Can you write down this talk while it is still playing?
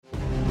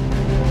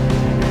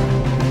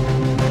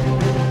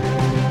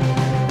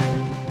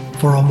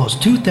For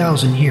almost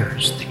 2,000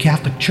 years, the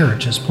Catholic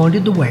Church has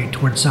pointed the way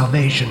toward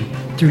salvation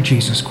through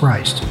Jesus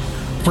Christ.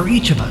 For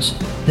each of us,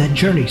 that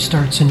journey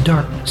starts in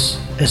darkness,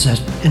 as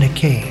in a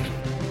cave.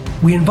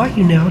 We invite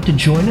you now to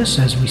join us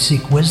as we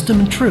seek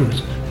wisdom and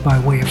truth by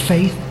way of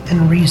faith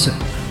and reason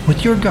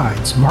with your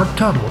guides Marc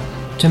Tuttle,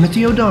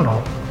 Timothy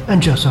O'Donnell,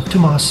 and Joseph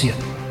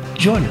Tomasian.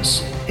 Join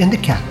us in the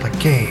Catholic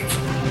Cave.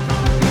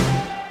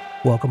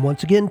 Welcome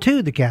once again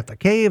to the Catholic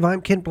Cave. I'm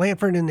Kent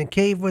Blanford, in the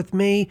cave with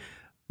me,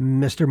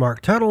 Mr.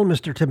 Marc Tuttle,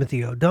 Mr.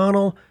 Timothy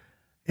O'Donnell,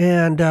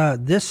 and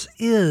this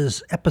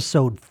is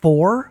episode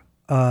 4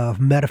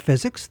 of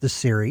Metaphysics, the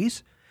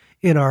series.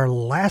 In our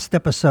last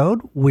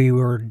episode, we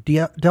were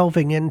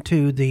delving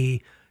into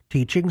the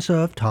teachings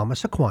of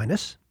Thomas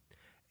Aquinas,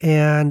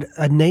 and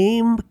a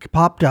name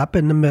popped up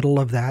in the middle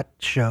of that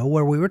show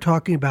where we were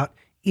talking about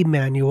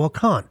Emmanuel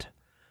Kant.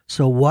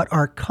 So what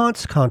are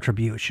Kant's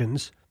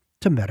contributions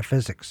to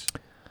metaphysics?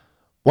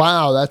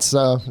 Wow, that's...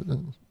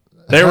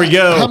 There we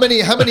go. How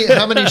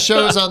many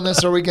shows on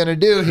this are we going to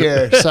do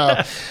here?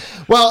 So,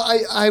 well,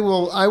 I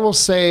will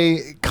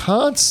say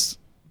Kant's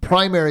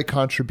primary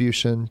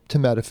contribution to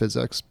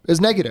metaphysics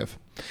is negative,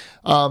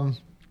 and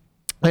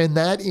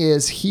that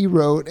is he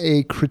wrote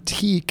a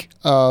critique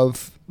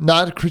of,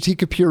 not a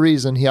critique of pure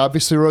reason. He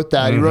obviously wrote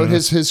that. Mm-hmm. He wrote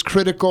his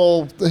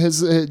critical,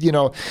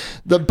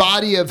 the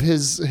body of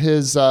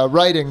his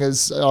writing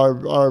is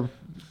our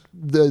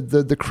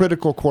the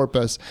critical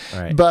corpus,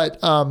 right. But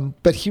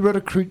he wrote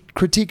a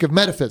critique of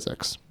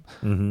metaphysics,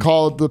 mm-hmm.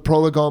 called the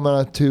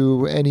Prolegomena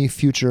to Any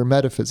Future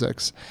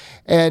Metaphysics,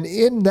 and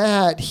in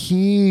that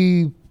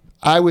he,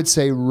 I would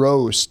say,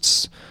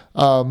 roasts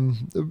most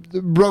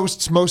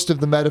of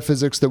the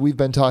metaphysics that we've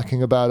been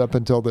talking about up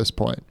until this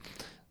point.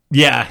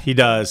 Yeah, he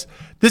does.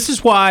 This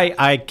is why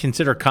I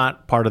consider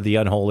Kant part of the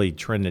unholy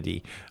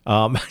trinity,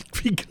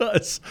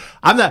 because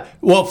I'm not.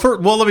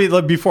 Let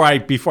me before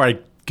I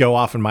go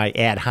off in my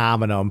ad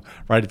hominem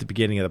right at the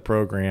beginning of the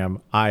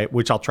program,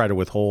 which I'll try to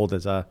withhold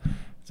as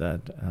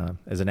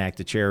an act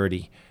of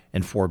charity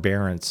and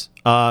forbearance.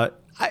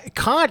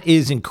 Kant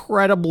is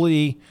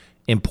incredibly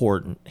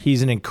important.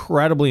 He's an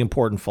incredibly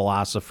important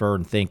philosopher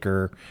and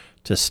thinker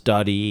to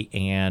study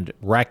and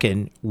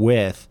reckon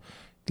with.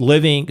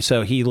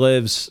 So he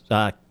lives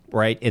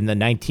right in the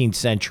 19th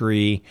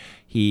century.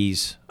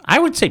 He's, I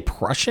would say,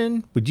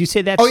 Prussian. Would you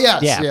say that? Oh,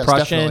 yes. Yeah, yes,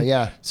 Prussian. Definitely,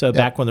 yeah. So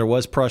back when there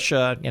was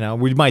Prussia,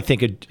 we might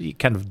think of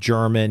kind of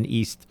German,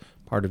 east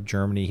part of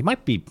Germany. He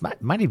might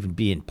even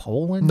be in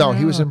Poland. No, now?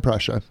 He was in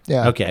Prussia.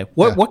 Yeah. Okay.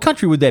 What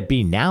country would that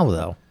be now,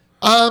 though?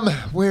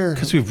 Where?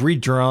 Because we've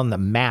redrawn the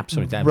map so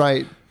many times.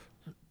 Right.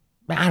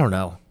 I don't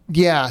know.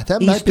 Yeah,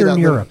 that might be Eastern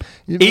Europe.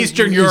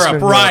 Eastern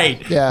Europe,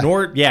 right?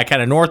 Yeah.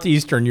 Kind of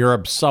northeastern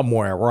Europe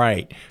somewhere,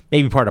 right?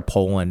 Maybe part of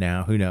Poland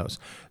now. Who knows?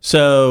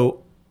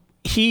 So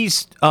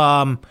he's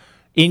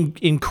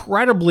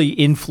incredibly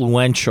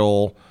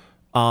influential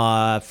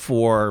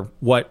for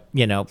what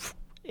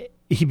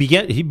he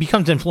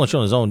becomes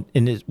influential in his own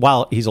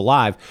while he's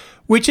alive,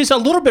 which is a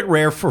little bit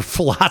rare for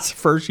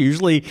philosophers.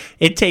 Usually,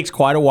 it takes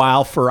quite a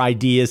while for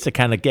ideas to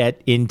kind of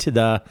get into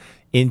the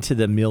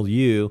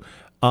milieu.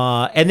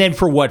 And then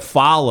for what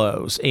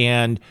follows,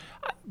 and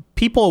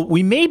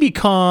we may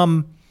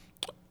become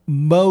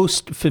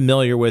most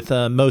familiar with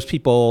most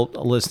people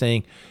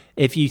listening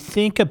if you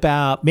think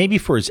about maybe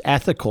for his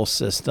ethical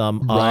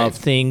system of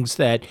things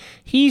that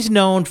he's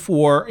known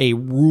for, a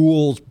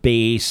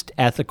rules-based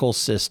ethical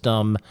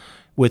system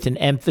with an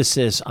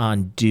emphasis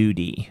on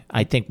duty.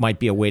 I think might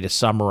be a way to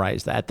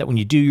summarize that when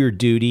you do your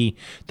duty,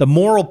 the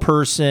moral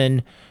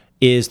person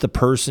is the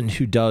person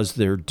who does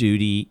their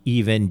duty,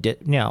 even,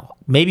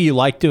 maybe you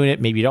like doing it,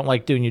 maybe you don't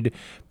like doing it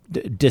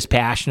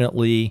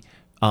dispassionately,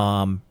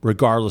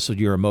 regardless of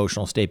your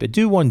emotional state. But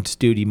do one's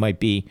duty might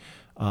be,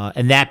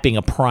 and that being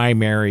a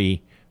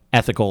primary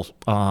ethical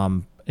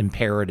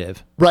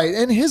imperative. Right,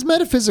 and his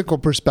metaphysical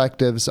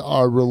perspectives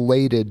are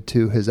related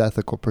to his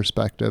ethical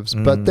perspectives,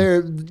 but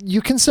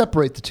you can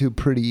separate the two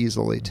pretty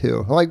easily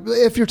too. Like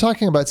if you're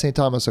talking about St.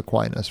 Thomas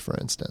Aquinas, for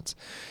instance,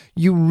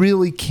 you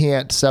really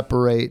can't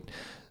separate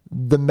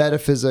the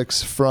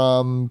metaphysics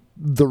from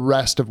the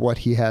rest of what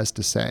he has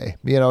to say.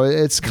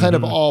 It's kind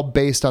of all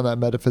based on that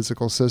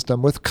metaphysical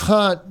system. With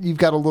Kant, you've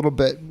got a little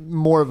bit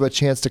more of a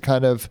chance to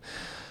kind of,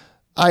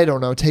 I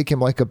don't know, take him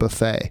like a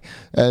buffet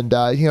and,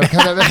 kind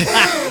of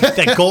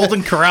that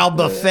Golden Corral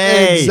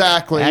buffet.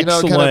 Exactly.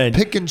 Excellent. Kind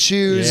of pick and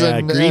choose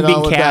and green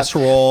bean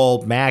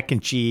casserole, mac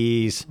and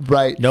cheese,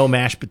 right? No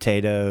mashed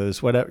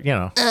potatoes, whatever,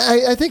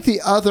 I think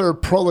the other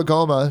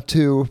prolegoma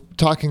to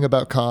talking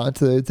about Kant,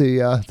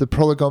 the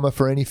prolegoma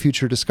for any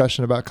future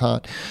discussion about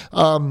Kant,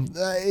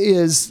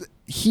 is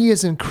he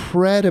is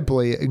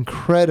incredibly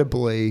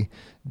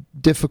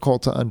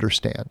difficult to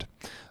understand.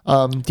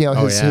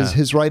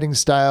 His writing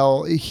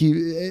style,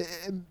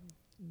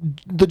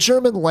 the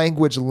German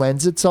language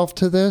lends itself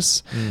to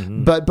this,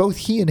 but both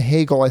he and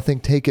Hegel, I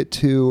think, take it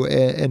to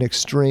an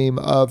extreme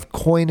of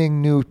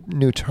coining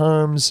new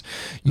terms,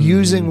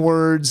 using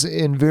words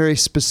in very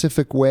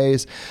specific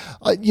ways,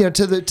 to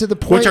the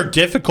point, which are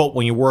difficult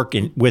when you work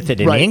with it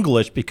in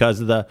English,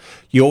 because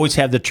you always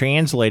have the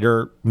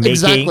translator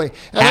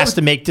has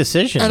to make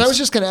decisions. And I was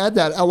just going to add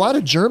that a lot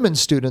of German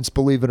students,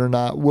 believe it or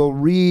not, will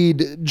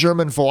read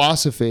German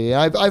philosophy.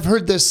 I've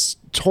heard this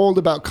told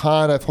about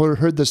Kant. I've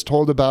heard this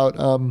told about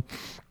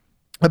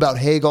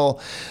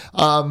Hegel.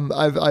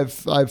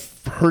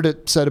 I've heard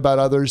it said about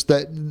others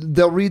that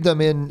they'll read them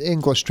in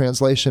English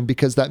translation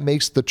because that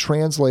makes the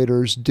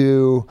translators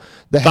do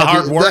the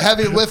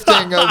heavy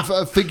lifting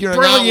of figuring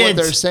out what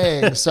they're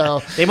saying.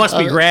 So they must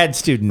be grad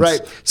students,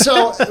 right?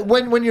 So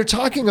when you're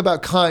talking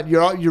about Kant,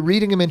 you're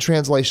reading him in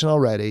translation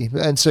already,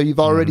 and so you've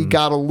already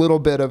got a little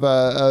bit of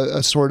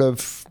a sort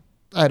of,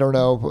 I don't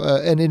know,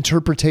 an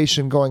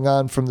interpretation going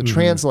on from the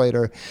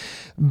translator,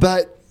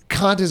 but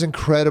Kant is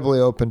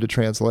incredibly open to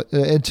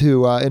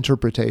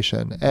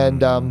interpretation,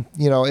 and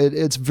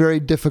it's very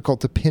difficult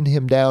to pin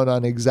him down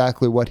on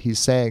exactly what he's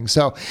saying.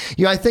 So,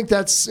 I think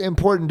that's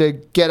important to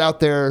get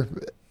out there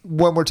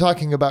when we're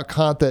talking about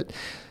Kant, that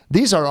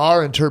these are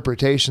our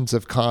interpretations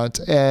of Kant,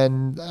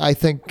 and I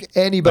think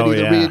anybody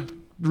that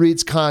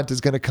reads Kant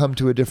is going to come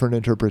to a different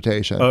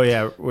interpretation. Oh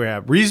yeah.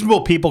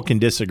 Reasonable people can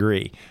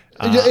disagree.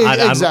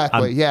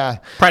 Exactly.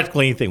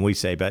 Practically anything we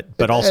say, but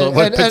also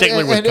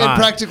particularly with Kant. And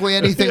practically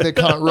anything that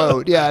Kant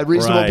wrote. Yeah,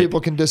 reasonable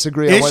people can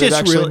disagree on what it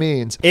actually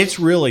means. It's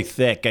really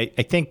thick.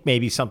 I think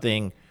maybe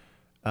something.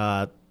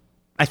 I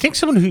think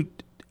someone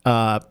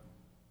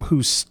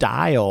whose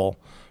style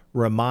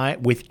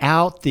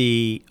without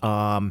the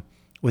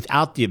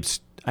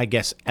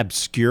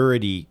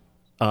obscurity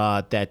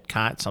that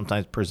Kant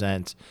sometimes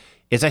presents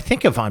is, I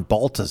think, of von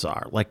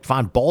Balthasar. Like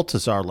von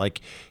Balthasar, like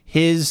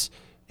his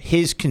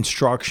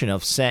construction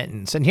of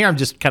sentence, and here I'm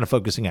just kind of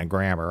focusing on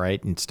grammar,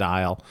 right, and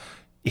style.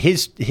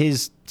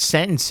 His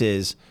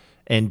sentences,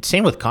 and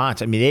same with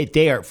Kant. I mean,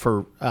 they are,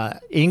 for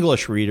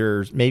English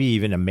readers, maybe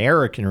even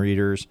American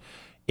readers,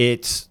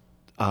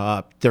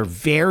 they're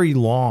very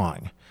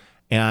long,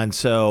 and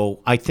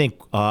so I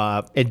think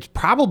it's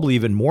probably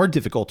even more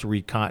difficult to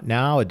read Kant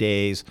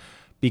nowadays,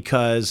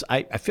 because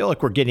I feel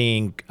like we're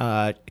getting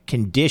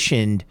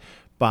conditioned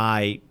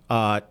by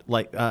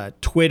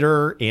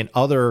Twitter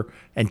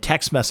and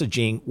text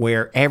messaging,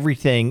 where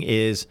everything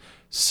is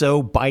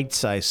so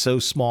bite-sized, so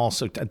small,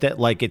 so that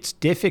like it's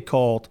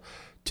difficult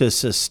to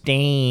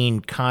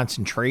sustain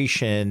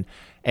concentration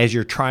as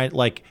you're trying.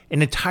 Like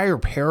an entire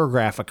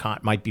paragraph of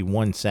Kant might be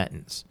one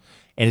sentence,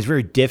 and it's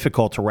very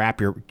difficult to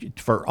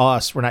for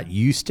us, we're not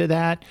used to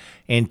that,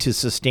 and to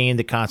sustain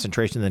the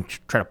concentration and then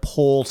try to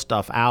pull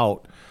stuff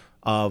out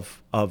of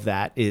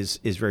that is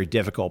very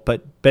difficult.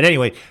 But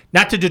anyway,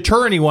 not to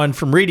deter anyone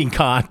from reading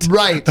Kant.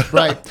 Right.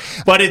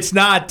 But it's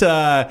not,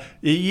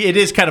 it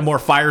is kind of more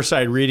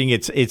fireside reading.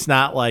 It's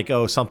not like,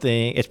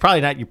 something,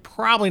 you're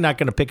probably not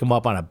going to pick them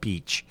up on a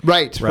beach.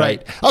 Right.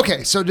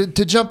 Okay. So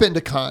to jump into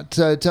Kant,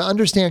 to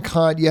understand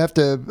Kant, you have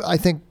to, I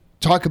think,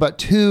 talk about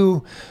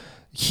two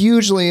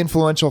hugely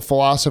influential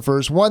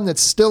philosophers, one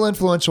that's still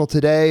influential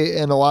today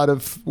in a lot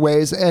of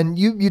ways. And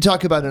you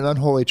talk about an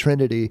unholy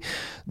trinity.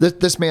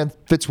 This man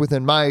fits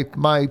within my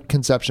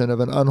conception of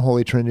an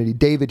unholy trinity,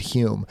 David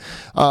Hume.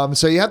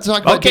 So you have to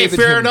talk about David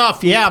Hume. Okay, fair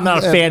enough. Yeah, I'm not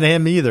a fan of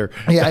him either.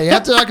 Yeah, you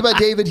have to talk about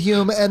David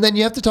Hume, and then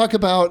you have to talk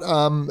about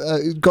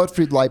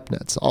Gottfried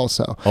Leibniz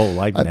also. Oh,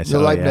 Leibniz.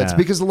 Leibniz,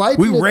 because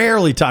Leibniz, we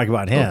rarely talk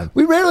about him.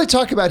 We rarely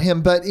talk about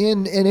him, but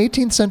in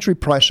 18th century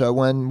Prussia,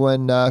 when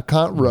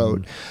Kant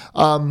wrote,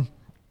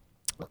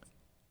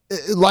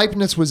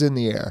 Leibniz was in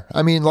the air.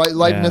 I mean,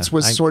 Leibniz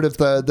was sort of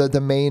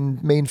the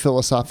main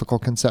philosophical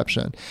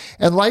conception.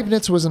 And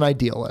Leibniz was an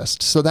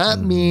idealist. So that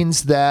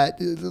means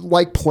that,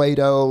 like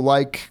Plato,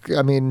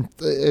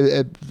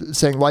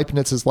 saying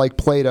Leibniz is like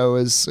Plato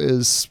is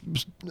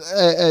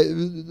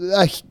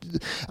a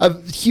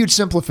huge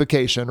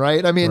simplification,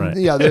 right? I mean,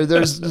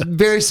 there's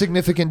very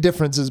significant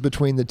differences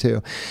between the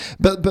two.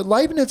 But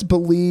Leibniz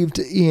believed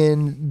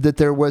in that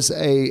there was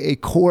a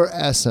core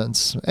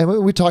essence, and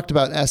we talked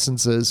about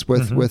essences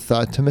with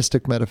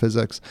Thomistic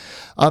metaphysics,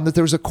 that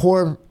there was a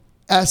core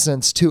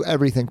essence to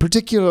everything,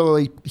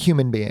 particularly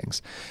human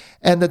beings,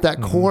 and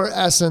that core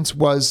essence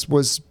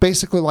was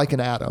basically like an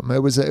atom.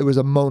 It was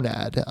a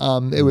monad.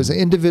 It was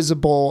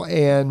indivisible,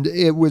 and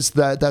it was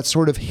that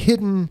sort of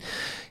hidden.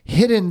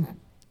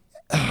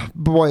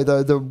 Boy,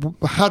 the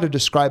how to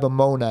describe a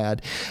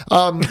monad?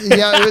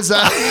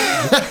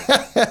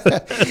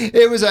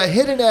 It was a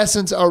hidden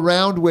essence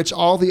around which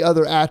all the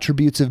other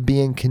attributes of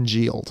being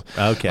congealed.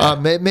 Okay,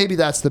 maybe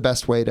that's the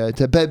best way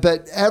to.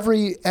 But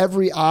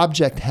every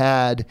object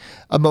had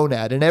a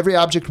monad, and every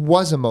object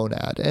was a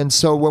monad. And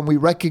so when we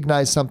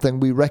recognized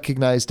something, we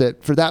recognized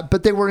it for that.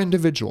 But they were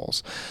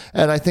individuals,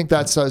 and I think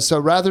that's so.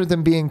 Rather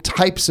than being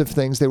types of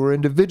things, they were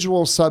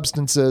individual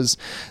substances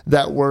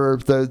that were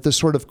the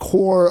sort of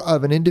core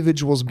of an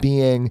individual's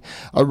being,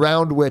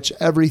 around which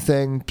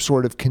everything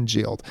sort of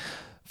congealed.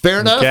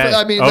 Fair enough. Okay.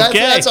 I mean, Okay.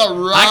 that's a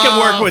rough, I can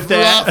work with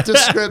that. rough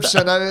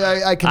description.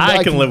 I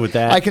can live with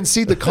that. I can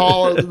see the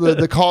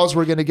calls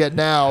we're going to get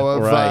now.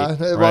 Of, Right,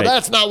 well, right.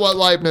 that's not what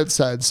Leibniz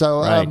said.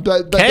 So, Right.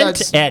 but Kent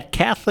that's at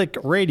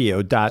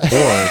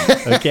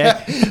CatholicRadio.org. Okay.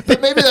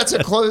 but maybe that's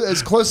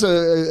as close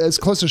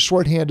a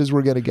shorthand as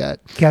we're going to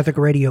get.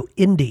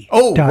 CatholicRadioIndy.org.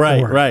 Oh,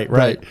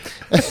 right.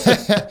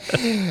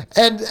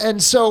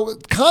 And so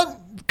Kant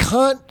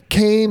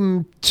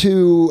came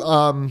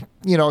to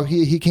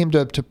he came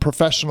to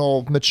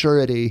professional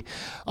maturity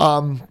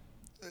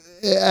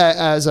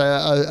as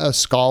a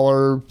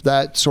scholar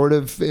that sort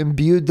of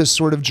imbued this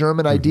sort of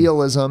German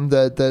idealism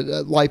that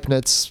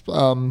Leibniz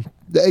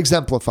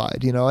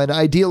exemplified, and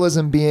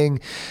idealism being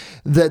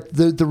that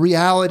the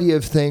reality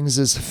of things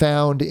is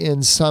found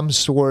in some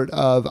sort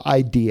of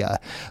idea,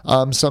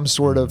 some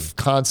sort of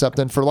concept.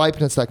 And for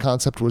Leibniz, that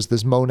concept was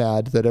this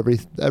monad, that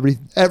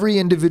every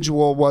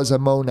individual was a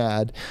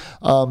monad.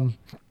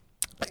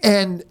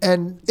 And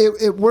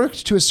it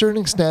worked to a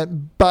certain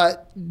extent,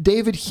 but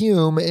David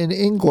Hume in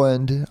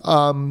England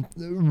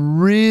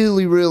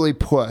really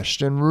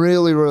pushed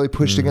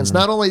against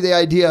not only the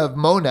idea of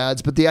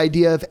monads, but the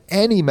idea of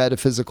any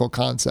metaphysical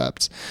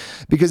concepts,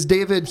 because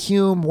David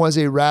Hume was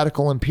a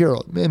radical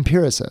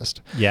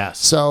empiricist. Yes.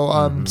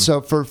 So so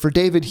for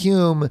David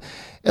Hume,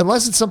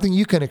 unless it's something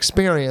you can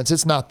experience,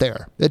 it's not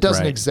there. It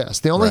doesn't Right.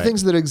 exist. The only Right.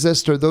 things that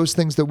exist are those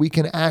things that we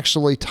can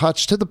actually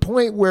touch, to the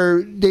point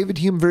where David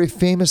Hume very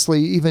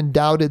famously even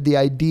doubted the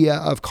idea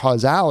of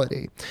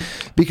causality.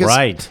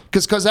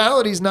 Because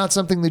causality is not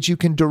something that you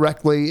can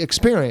directly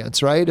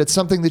experience, right? It's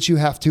something that you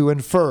have to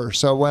infer.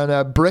 So when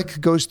a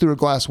brick goes through a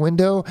glass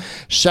window,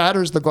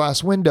 shatters the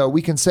glass window,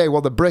 we can say,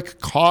 well, the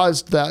brick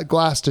caused that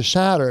glass to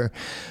shatter,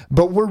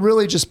 but we're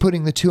really just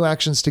putting the two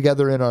actions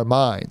together in our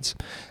minds.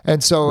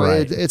 And so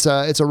it's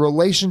a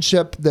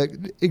relationship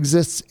that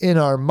exists in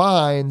our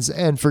minds,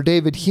 and for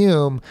David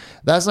Hume,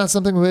 that's not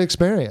something we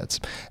experience.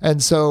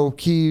 And so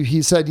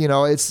he said,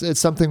 it's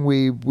something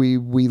we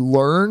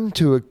learn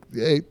to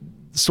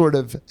sort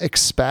of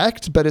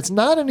expect, but it's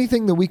not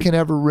anything that we can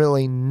ever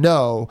really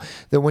know,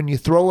 that when you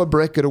throw a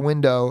brick at a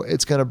window,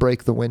 it's going to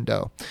break the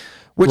window,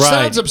 which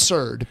sounds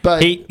absurd.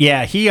 But he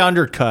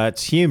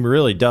undercuts. Hume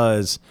really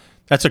does.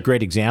 That's a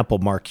great example,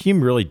 Mark.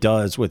 Hume really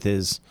does with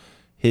his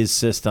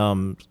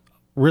system.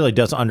 Really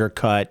does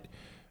undercut,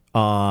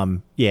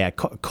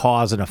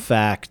 cause and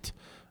effect,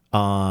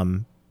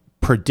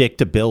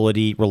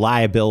 predictability,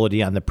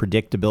 reliability on the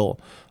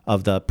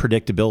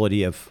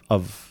predictability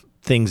of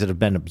things that have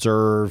been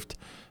observed.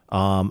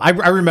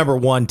 I remember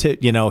one too.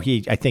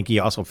 I think he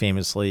also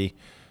famously,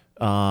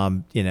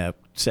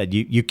 said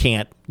you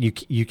can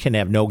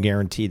have no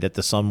guarantee that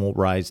the sun will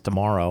rise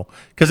tomorrow,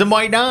 because it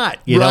might not.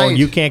 And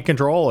you can't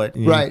control it.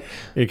 And right.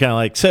 You're kind of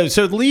like so.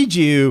 It leads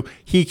you.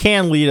 He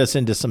can lead us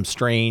into some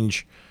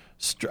strange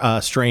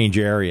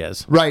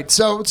areas. Right.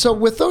 So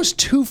with those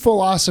two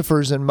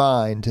philosophers in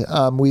mind,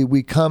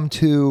 we come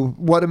to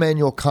what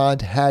Emmanuel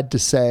Kant had to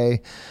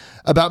say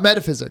about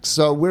metaphysics.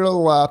 So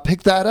we'll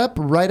pick that up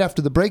right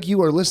after the break.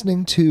 You are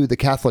listening to The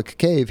Catholic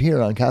Cave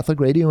here on Catholic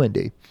Radio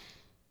Indy.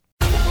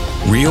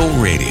 Real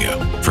radio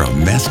for a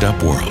messed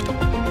up world.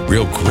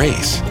 Real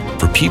grace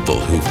for people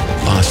who've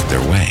lost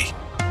their way.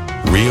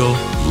 Real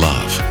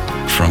love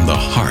from the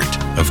heart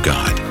of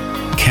God.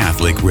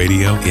 Catholic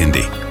Radio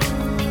Indy.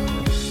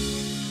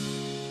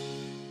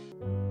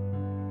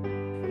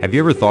 Have you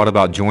ever thought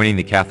about joining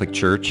the Catholic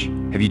Church?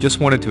 Have you just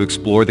wanted to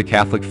explore the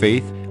Catholic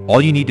faith?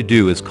 All you need to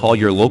do is call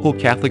your local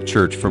Catholic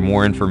Church for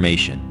more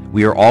information.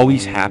 We are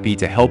always happy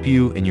to help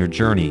you in your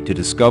journey to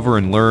discover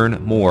and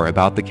learn more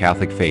about the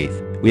Catholic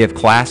faith. We have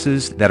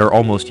classes that are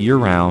almost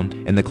year-round,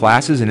 and the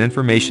classes and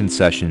information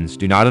sessions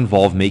do not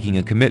involve making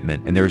a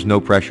commitment, and there is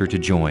no pressure to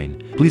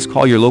join. Please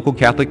call your local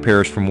Catholic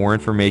parish for more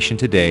information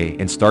today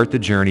and start the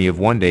journey of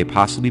one day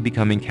possibly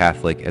becoming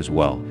Catholic as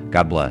well.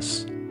 God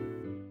bless.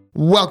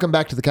 Welcome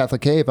back to the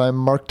Catholic Cave. I'm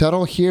Marc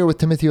Tuttle here with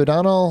Timothy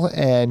O'Donnell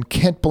and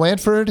Kent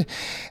Blanford,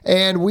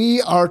 and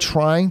we are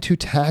trying to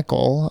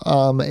tackle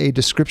a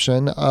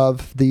description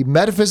of the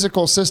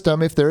metaphysical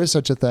system, if there is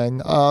such a thing,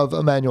 of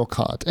Emmanuel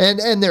Kant.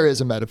 And there is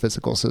a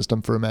metaphysical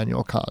system for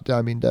Emmanuel Kant.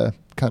 I mean, to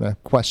kind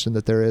of question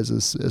that there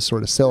is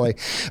sort of silly.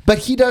 But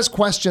he does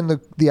question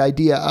the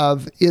idea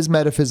of, is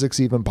metaphysics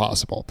even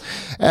possible?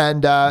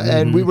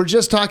 And we were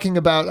just talking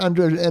about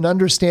an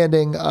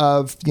understanding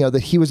of,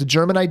 that he was a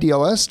German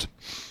idealist,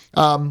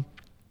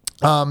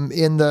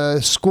 in the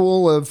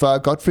school of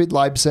Gottfried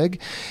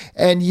Leipzig,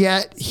 and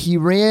yet he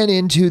ran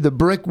into the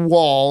brick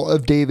wall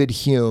of David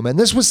Hume. And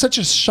this was such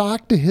a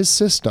shock to his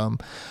system.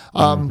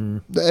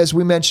 As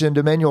we mentioned,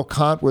 Emmanuel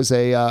Kant was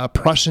a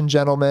Prussian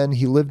gentleman.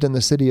 He lived in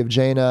the city of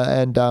Jena,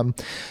 and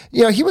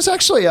he was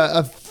actually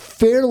a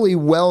fairly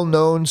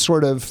well-known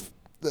sort of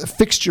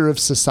fixture of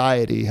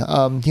society.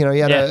 He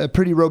had a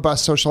pretty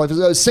robust social life. He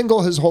was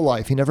single his whole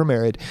life. He never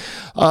married.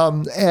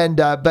 But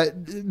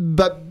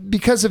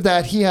because of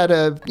that, he had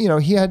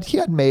he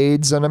had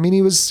maids, and I mean,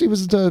 he was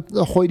a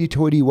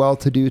hoity-toity,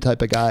 well-to-do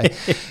type of guy,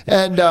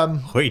 and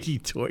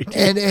Hoity-toity.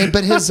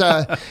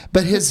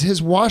 but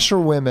his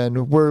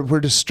washerwomen were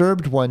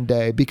disturbed one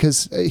day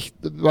because,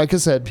 like I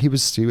said, he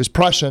was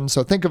Prussian.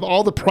 So think of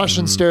all the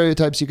Prussian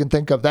stereotypes you can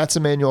think of. That's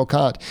Emmanuel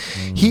Kant.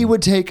 He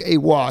would take a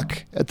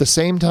walk at the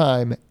same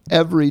time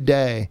every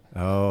day.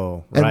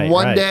 Oh, and right.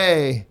 one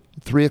day,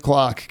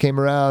 3:00 came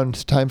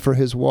around, time for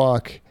his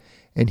walk,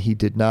 and he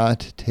did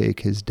not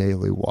take his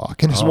daily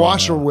walk. And his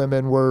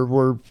washerwomen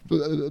were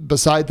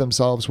beside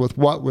themselves with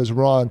what was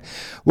wrong.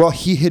 Well,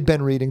 he had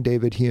been reading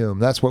David Hume.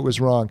 That's what was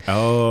wrong.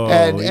 Oh.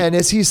 And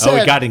as he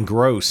said... he got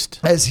engrossed.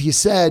 As he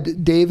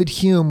said, David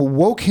Hume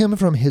woke him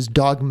from his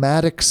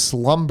dogmatic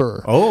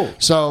slumber. Oh.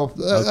 So,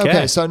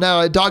 okay. So now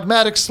a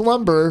dogmatic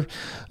slumber,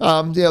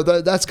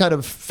 that's kind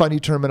of funny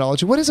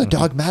terminology. What is a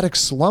dogmatic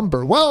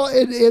slumber? Well,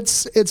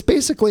 it's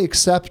basically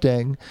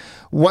accepting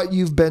what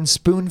you've been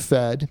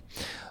spoon-fed,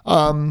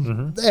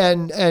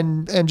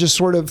 and just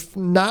sort of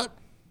not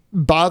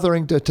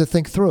bothering to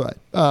think through it.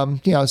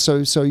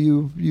 So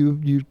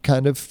you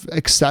kind of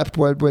accept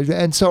what,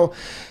 and so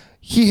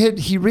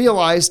he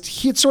realized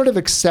he had sort of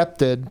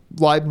accepted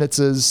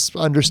Leibniz's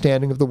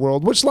understanding of the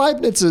world, which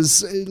Leibniz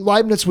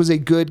was a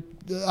good,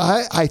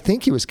 I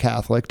think he was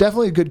Catholic,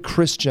 definitely a good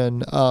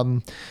Christian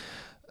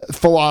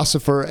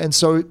philosopher, and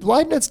so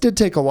Leibniz did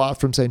take a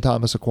lot from St.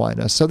 Thomas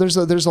Aquinas. So there's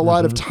a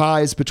lot of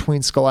ties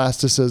between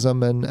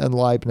scholasticism and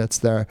Leibniz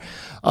there.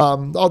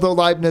 Although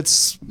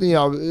Leibniz,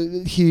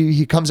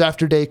 he comes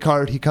after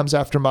Descartes, he comes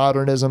after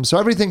modernism, so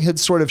everything had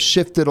sort of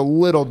shifted a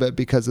little bit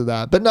because of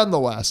that. But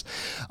nonetheless,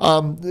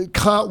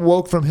 Kant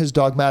woke from his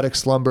dogmatic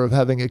slumber of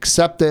having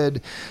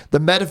accepted the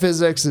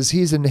metaphysics as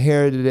he's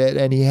inherited it,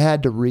 and he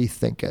had to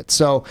rethink it.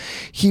 So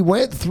he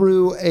went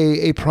through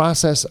a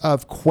process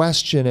of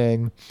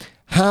questioning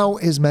how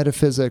is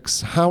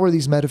metaphysics, how are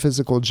these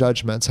metaphysical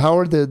judgments, how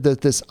are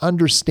this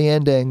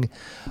understanding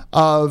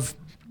of,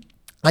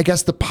 I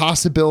guess, the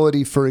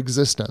possibility for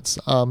existence,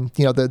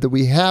 that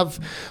we have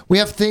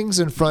things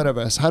in front of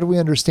us. How do we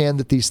understand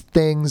that these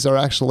things are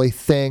actually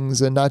things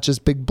and not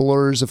just big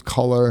blurs of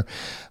color?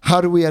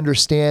 How do we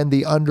understand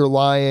the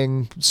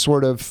underlying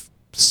sort of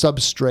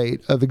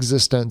substrate of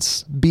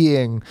existence,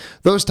 being,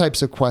 those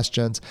types of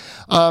questions?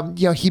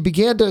 He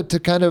began to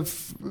kind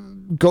of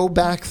go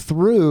back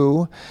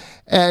through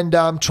and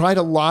try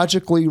to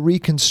logically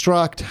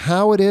reconstruct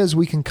how it is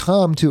we can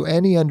come to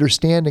any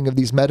understanding of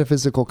these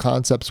metaphysical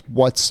concepts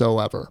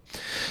whatsoever.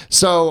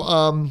 So,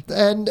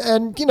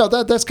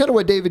 that's kind of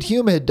what David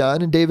Hume had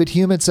done. And David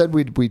Hume had said,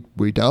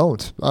 we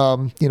don't.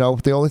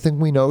 The only thing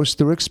we know is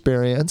through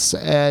experience,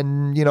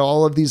 and,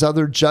 all of these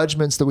other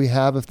judgments that we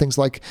have of things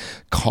like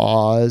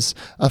cause,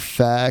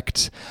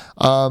 effect,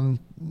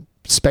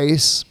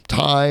 space,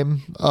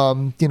 time,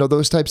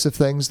 those types of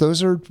things.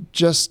 Those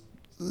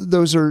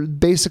are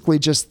basically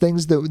just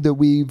things that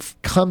we've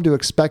come to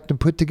expect and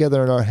put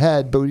together in our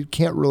head, but we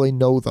can't really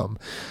know them.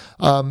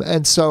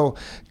 And so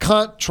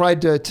Kant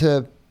tried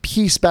to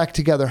piece back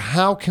together,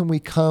 how can we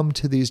come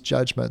to these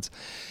judgments?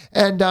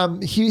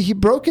 And he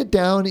broke it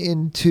down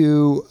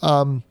into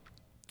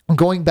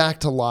going back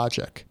to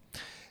logic.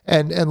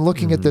 And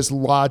looking at this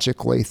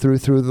logically through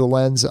the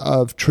lens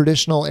of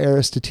traditional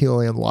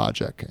Aristotelian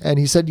logic. And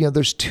he said,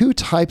 there's two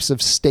types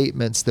of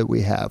statements that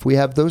we have. We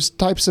have those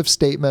types of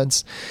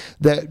statements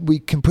that we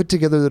can put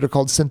together that are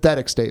called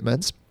synthetic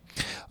statements.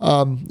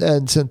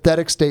 And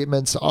synthetic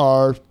statements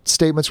are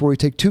statements where we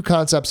take two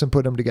concepts and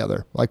put them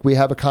together. Like we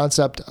have a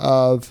concept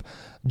of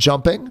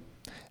jumping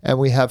and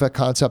we have a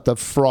concept of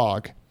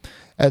frog.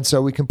 And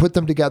so we can put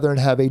them together and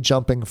have a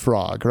jumping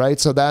frog, right?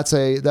 So that's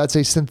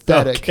a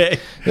synthetic. Okay.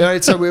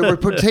 Right? So we're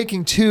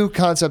taking two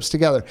concepts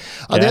together.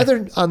 On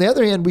the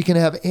other hand, we can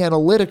have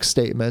analytic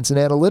statements, and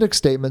analytic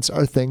statements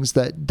are things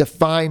that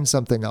define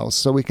something else.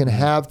 So we can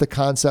have the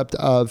concept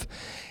of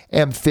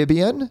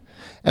amphibian,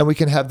 and we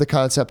can have the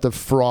concept of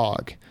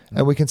frog.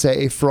 And we can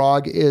say a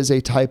frog is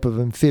a type of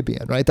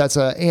amphibian, right? That's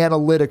an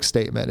analytic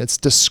statement. It's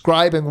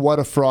describing what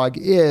a frog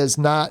is,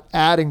 not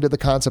adding to the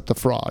concept of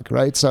frog,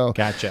 right? So,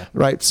 gotcha.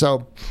 Right.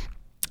 So,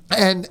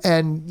 and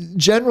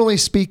generally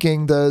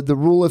speaking, the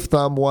rule of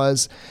thumb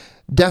was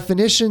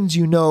definitions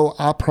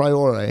a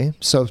priori.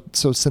 So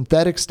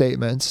synthetic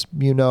statements,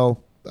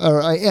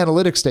 or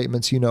analytic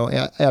statements,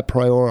 a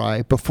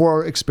priori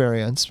before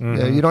experience.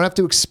 You don't have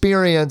to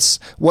experience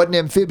what an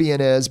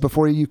amphibian is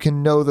before you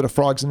can know that a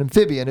frog's an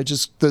amphibian. It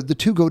just, the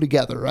two go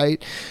together,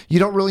 right? You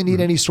don't really need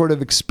any sort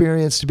of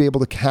experience to be able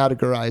to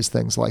categorize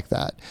things like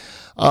that.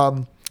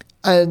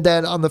 And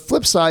then on the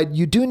flip side,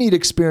 you do need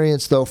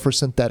experience though for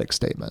synthetic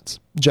statements,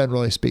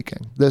 generally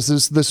speaking. This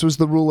was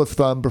the rule of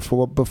thumb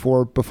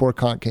before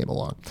Kant came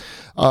along.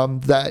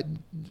 That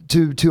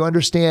to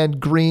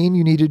understand green,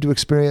 you needed to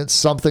experience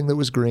something that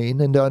was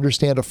green, and to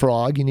understand a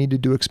frog, you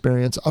needed to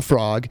experience a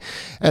frog.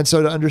 And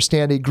so to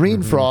understand a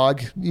green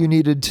frog, you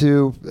needed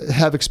to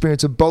have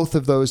experience of both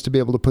of those to be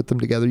able to put them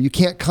together. You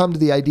can't come to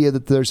the idea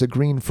that there's a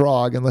green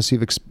frog unless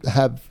you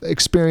have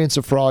experience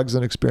of frogs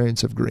and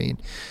experience of green.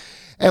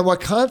 And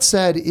what Kant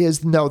said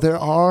is, no, there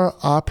are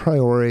a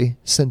priori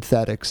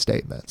synthetic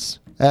statements.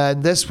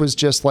 And this was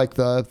just like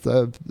this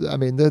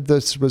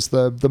was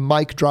the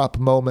mic drop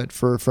moment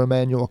for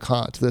Emmanuel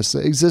Kant, this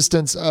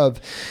existence of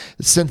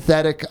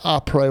synthetic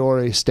a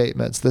priori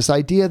statements, this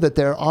idea that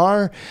there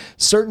are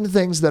certain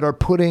things that are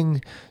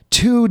putting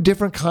two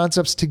different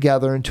concepts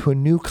together into a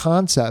new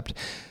concept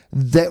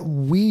that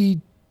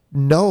we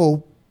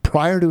know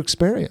prior to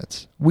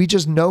experience. We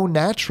just know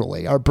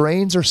naturally. Our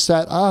brains are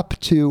set up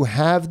to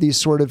have these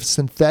sort of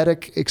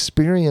synthetic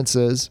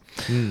experiences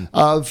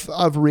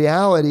of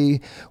reality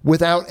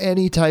without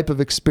any type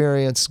of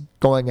experience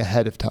going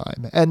ahead of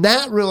time. And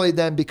that really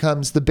then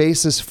becomes the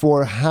basis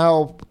for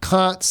how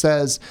Kant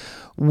says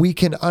we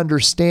can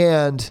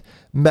understand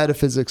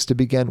metaphysics to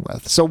begin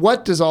with. So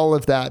what does all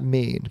of that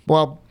mean?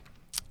 Well,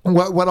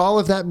 what all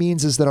of that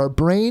means is that our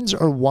brains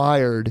are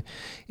wired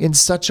in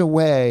such a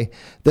way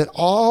that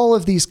all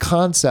of these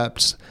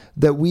concepts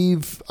that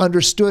we've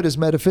understood as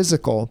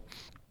metaphysical,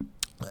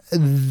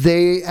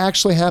 they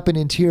actually happen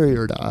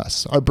interior to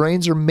us. Our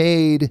brains are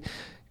made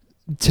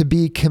to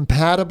be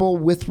compatible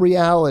with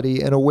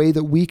reality in a way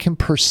that we can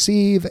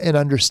perceive and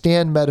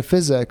understand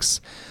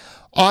metaphysics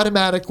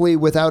automatically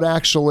without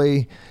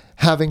actually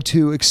having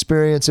to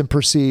experience and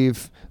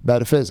perceive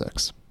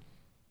metaphysics. Does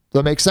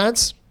that make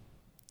sense?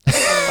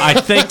 I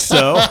think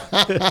so.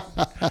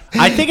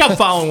 I think I'm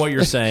following what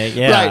you're saying.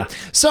 Yeah.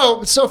 Right.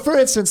 So for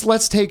instance,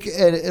 let's take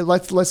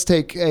a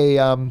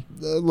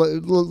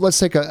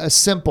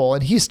simple,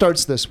 and he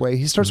starts this way.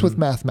 He starts with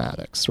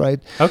mathematics, right?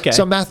 Okay.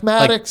 So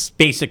mathematics, like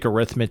basic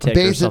arithmetic,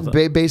 or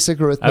something.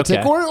 Basic arithmetic,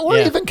 Okay. or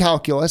Yeah. even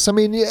calculus. I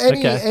mean,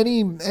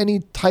 any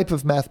type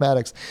of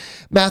mathematics.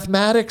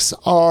 Mathematics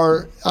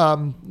are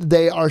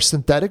they are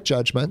synthetic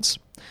judgments,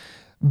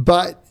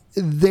 but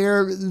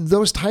they're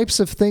those types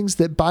of things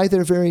that by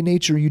their very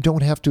nature you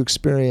don't have to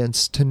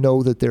experience to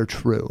know that they're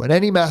true. And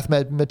any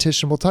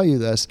mathematician will tell you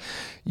this.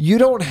 You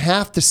don't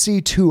have to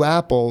see two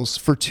apples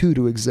for two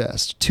to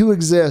exist. Two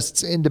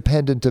exists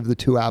independent of the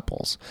two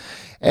apples.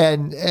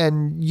 And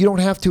you don't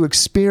have to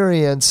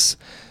experience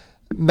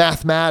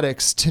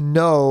mathematics to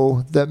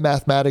know that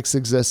mathematics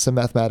exists and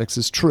mathematics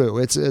is true.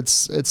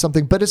 It's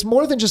something, but it's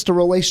more than just a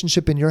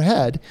relationship in your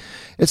head.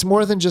 It's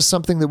more than just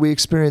something that we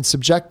experience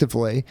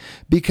subjectively,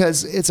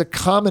 because it's a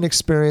common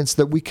experience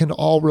that we can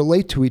all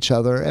relate to each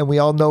other and we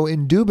all know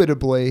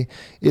indubitably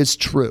is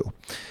true.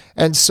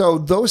 And so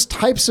those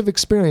types of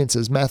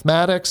experiences,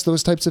 mathematics,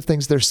 those types of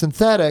things, they're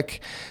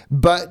synthetic,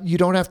 but you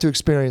don't have to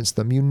experience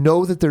them. You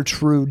know that they're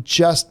true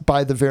just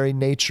by the very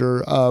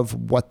nature of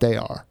what they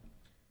are.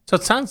 So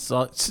it sounds.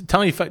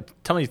 Tell me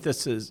if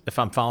this is, if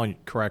I'm following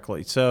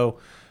correctly. So,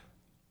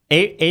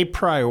 a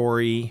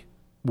priori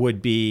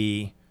would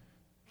be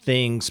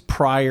things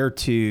prior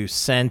to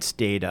sense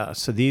data.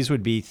 So these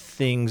would be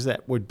things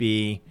that would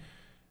be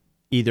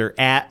either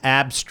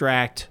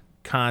abstract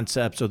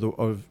concepts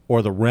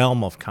or the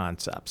realm of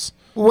concepts.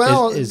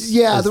 Well,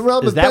 the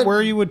realm is that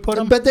where you would put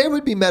them? But they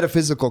would be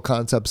metaphysical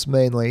concepts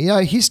mainly.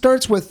 Yeah, he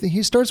starts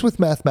with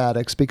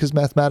mathematics because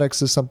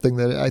mathematics is something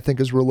that I think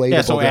is relatable.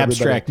 Yeah, so to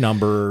abstract everybody.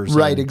 numbers.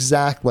 Right,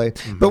 exactly.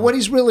 Mm-hmm. But what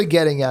he's really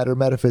getting at are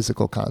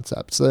metaphysical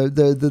concepts. Like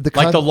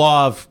the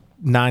law of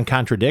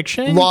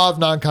non-contradiction. Law of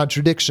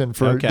non-contradiction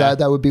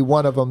that would be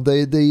one of them.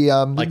 The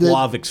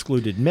law of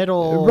excluded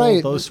middle.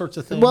 Right, those sorts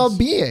of things. Well,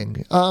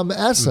 being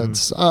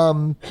essence.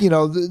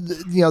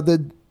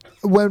 Mm-hmm.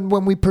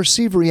 When we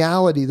perceive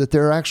reality, that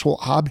there are actual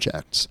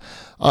objects,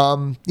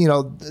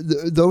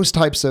 those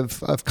types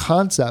of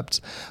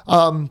concepts,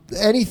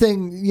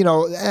 anything,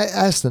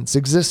 essence,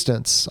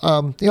 existence,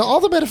 all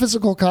the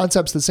metaphysical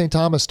concepts that St.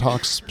 Thomas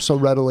talks so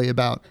readily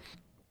about.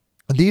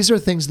 These are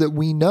things that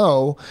we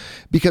know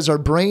because our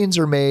brains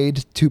are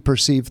made to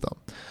perceive them.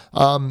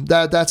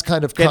 That's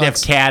kind of Kant's. They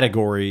have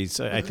categories.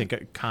 I think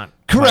Kant.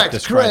 Correct.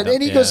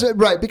 And he goes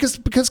right because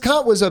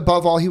Kant was,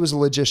 above all, he was a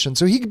logician.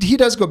 So he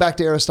does go back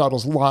to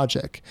Aristotle's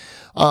logic.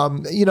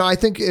 I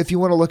think if you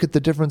want to look at the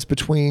difference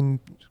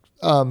between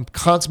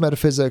Kant's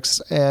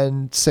metaphysics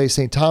and, say,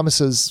 St.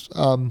 Thomas's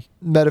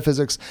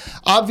metaphysics,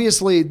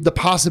 obviously the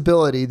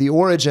possibility, the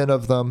origin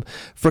of them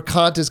for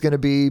Kant is going to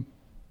be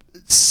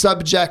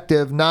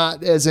subjective,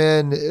 not as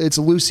in it's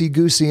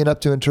loosey-goosey and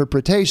up to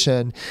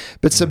interpretation,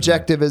 but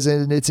subjective as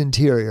in its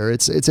interior.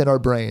 It's in our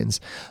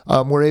brains.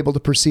 We're able to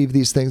perceive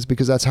these things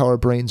because that's how our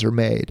brains are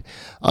made.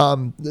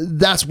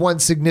 That's one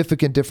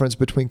significant difference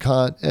between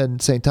Kant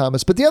and St.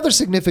 Thomas. But the other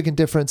significant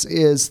difference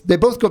is they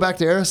both go back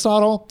to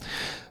Aristotle,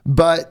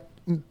 but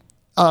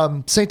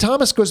St.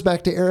 Thomas goes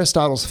back to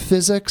Aristotle's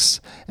physics,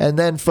 and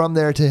then from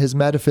there to his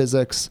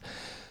metaphysics.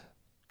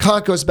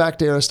 Kant goes back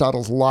to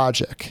Aristotle's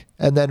logic,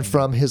 and then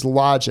from his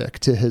logic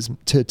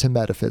to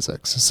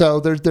metaphysics. So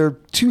there are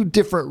two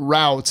different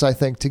routes, I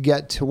think, to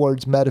get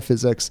towards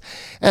metaphysics,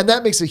 and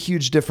that makes a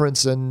huge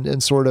difference in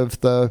sort of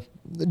the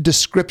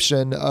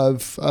description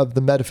of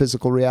the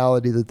metaphysical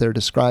reality that they're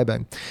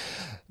describing.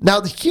 Now,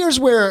 here's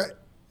where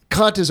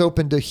Kant is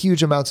open to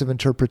huge amounts of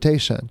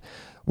interpretation.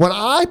 When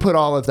I put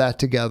all of that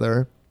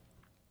together,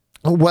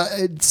 what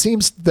it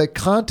seems that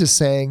Kant is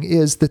saying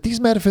is that these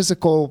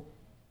metaphysical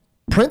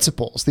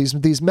principles,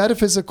 these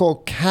metaphysical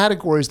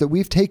categories that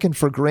we've taken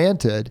for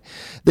granted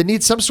that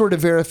need some sort of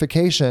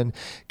verification,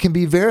 can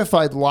be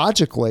verified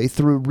logically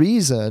through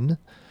reason,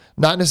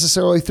 not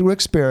necessarily through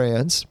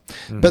experience,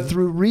 but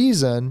through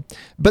reason.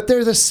 But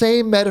they're the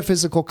same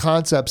metaphysical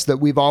concepts that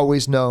we've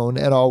always known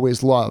and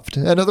always loved.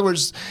 In other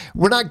words,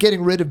 we're not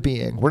getting rid of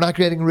being. We're not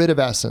getting rid of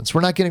essence.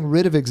 We're not getting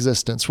rid of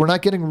existence. We're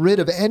not getting rid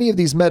of any of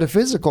these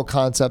metaphysical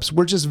concepts.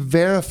 We're just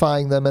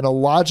verifying them in a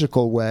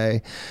logical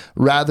way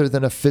rather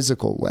than a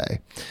physical way.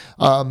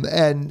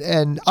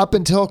 And up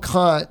until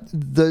Kant,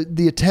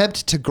 the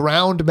attempt to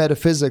ground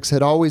metaphysics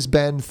had always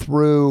been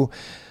through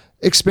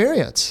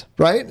experience,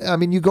 right? I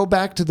mean, you go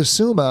back to the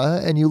Summa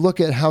and you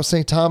look at how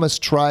St. Thomas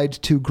tried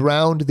to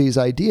ground these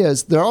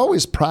ideas. They're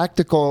always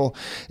practical,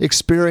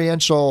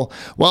 experiential.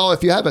 Well,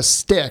 if you have a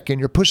stick and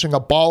you're pushing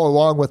a ball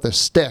along with a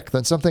stick,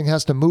 then something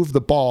has to move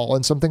the ball,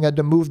 and something had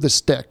to move the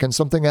stick, and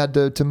something had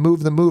to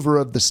move the mover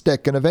of the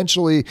stick. And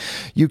eventually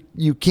you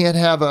can't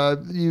have a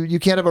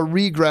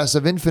regress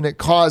of infinite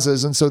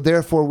causes. And so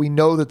therefore we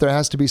know that there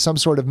has to be some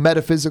sort of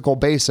metaphysical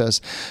basis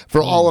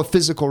for all of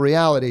physical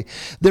reality.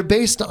 They're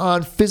based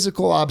on physical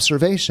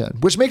observation,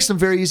 which makes them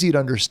very easy to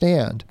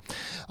understand.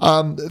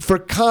 For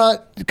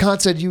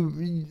Kant said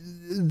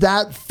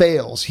that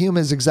fails. Hume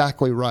is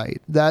exactly right.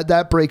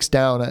 That breaks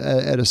down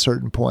at a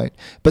certain point,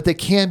 but they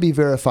can be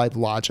verified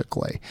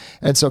logically.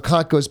 And so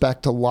Kant goes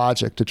back to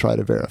logic to try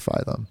to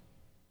verify them.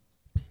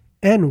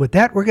 And with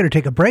that, we're going to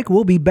take a break.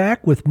 We'll be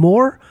back with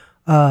more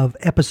of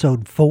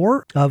episode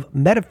 4 of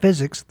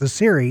Metaphysics, the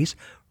series,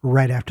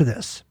 right after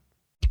this.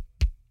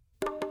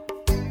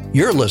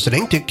 You're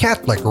listening to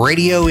Catholic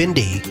Radio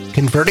Indy,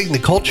 converting the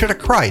culture to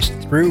Christ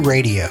through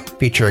radio,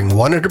 featuring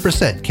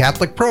 100%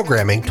 Catholic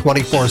programming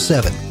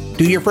 24/7.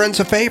 Do your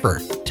friends a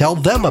favor. Tell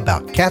them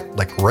about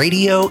Catholic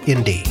Radio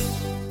Indy.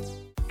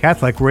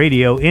 Catholic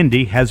Radio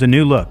Indy has a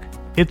new look.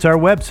 It's our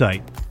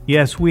website.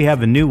 Yes, we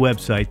have a new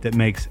website that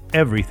makes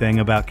everything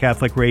about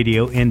Catholic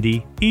Radio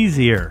Indy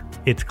easier.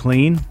 It's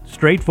clean,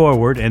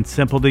 straightforward, and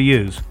simple to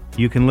use.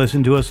 You can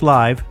listen to us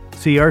live,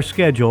 see our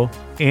schedule,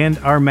 and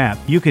our map.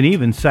 You can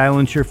even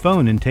silence your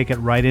phone and take it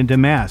right into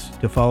Mass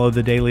to follow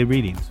the daily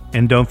readings.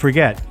 And don't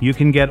forget, you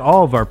can get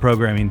all of our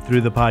programming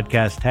through the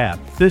podcast tab.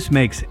 This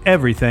makes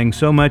everything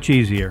so much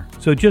easier.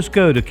 So just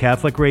go to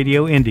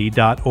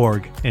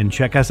CatholicRadioIndy.org and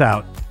check us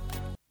out.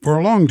 For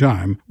a long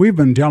time, we've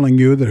been telling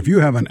you that if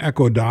you have an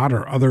Echo Dot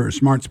or other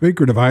smart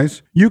speaker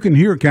device, you can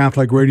hear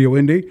Catholic Radio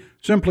Indy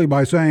simply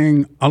by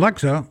saying,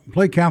 "Alexa,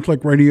 play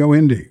Catholic Radio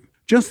Indy."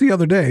 Just the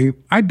other day,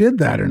 I did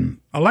that, and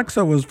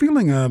Alexa was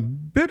feeling a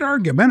bit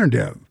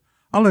argumentative.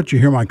 I'll let you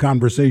hear my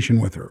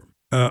conversation with her.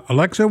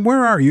 Alexa,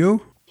 where are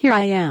you? Here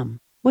I am.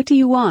 What do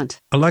you want?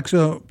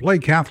 Alexa, play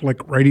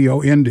Catholic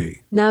Radio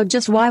Indy. Now,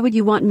 just why would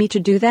you want me to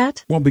do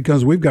that? Well,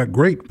 because we've got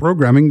great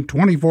programming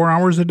 24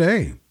 hours a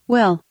day.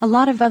 Well, a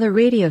lot of other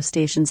radio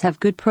stations have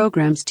good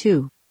programs,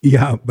 too.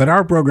 Yeah, but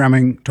our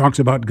programming talks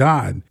about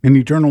God and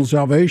eternal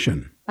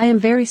salvation. I am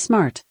very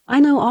smart. I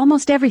know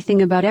almost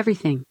everything about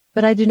everything,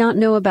 but I do not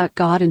know about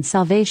God and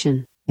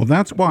salvation. Well,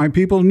 that's why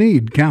people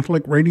need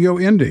Catholic Radio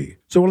Indy.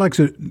 So,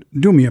 Alexa,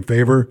 do me a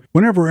favor.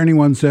 Whenever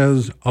anyone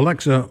says,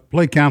 "Alexa,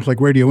 play Catholic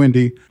Radio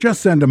Indy,"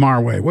 just send them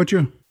our way, would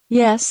you?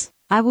 Yes,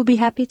 I will be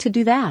happy to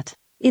do that.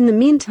 In the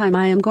meantime,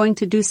 I am going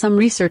to do some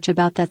research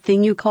about that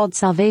thing you called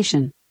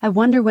salvation. I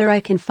wonder where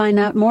I can find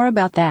out more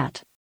about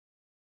that.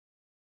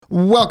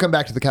 Welcome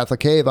back to the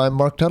Catholic Cave. I'm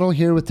Marc Tuttle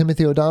here with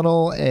Timothy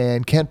O'Donnell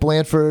and Kent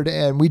Blanford,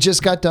 and we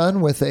just got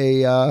done with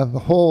a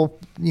whole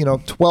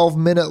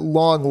 12-minute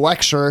long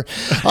lecture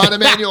on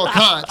Emmanuel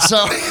Kant.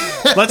 So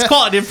let's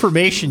call it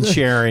information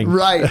sharing,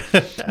 right?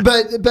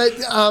 But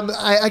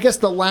I guess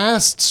the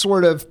last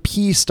sort of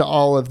piece to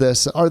all of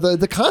this are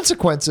the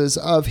consequences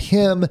of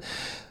him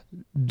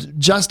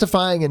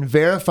justifying and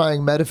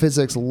verifying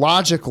metaphysics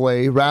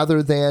logically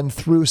rather than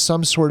through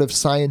some sort of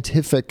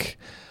scientific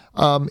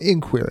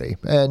inquiry.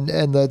 And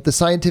the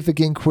scientific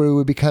inquiry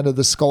would be kind of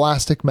the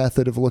scholastic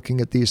method of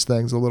looking at these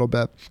things a little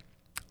bit.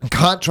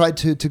 Kant tried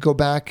to go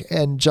back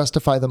and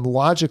justify them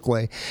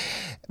logically.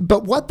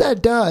 But what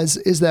that does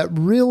is that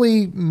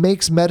really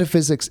makes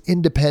metaphysics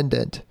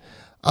independent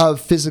of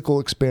physical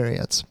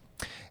experience.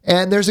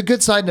 And there's a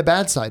good side and a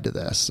bad side to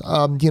this.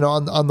 On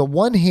the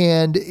one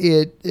hand,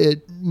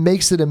 it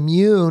makes it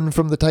immune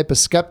from the type of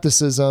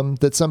skepticism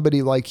that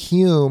somebody like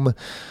Hume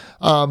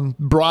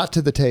brought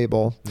to the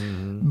table.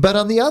 Mm-hmm. But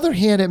on the other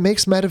hand, it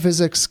makes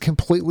metaphysics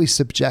completely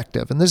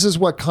subjective. And this is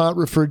what Kant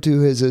referred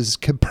to as his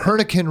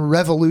Copernican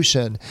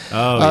revolution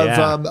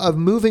of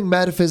moving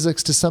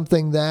metaphysics to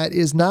something that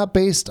is not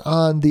based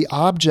on the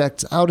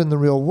objects out in the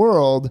real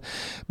world,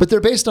 but they're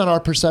based on our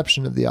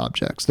perception of the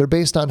objects. They're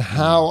based on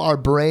how our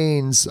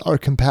brains are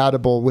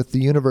compatible with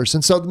the universe.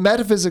 And so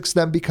metaphysics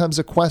then becomes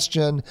a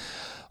question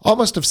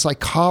almost of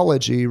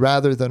psychology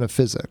rather than of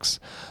physics.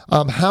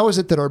 How is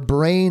it that our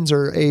brains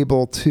are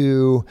able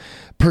to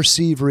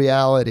perceive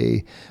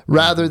reality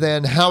rather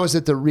than how is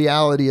it that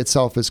reality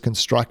itself is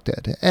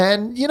constructed?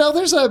 And,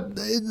 there's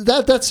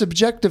that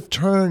subjective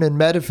turn in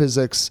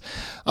metaphysics.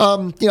 A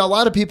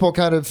lot of people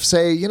kind of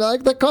say,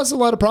 that causes a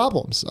lot of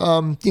problems,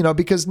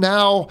 because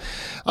now,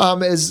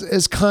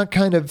 as Kant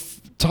kind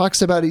of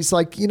talks about, he's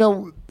like,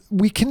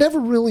 we can never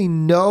really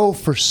know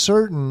for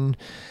certain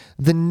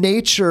the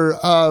nature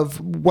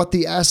of what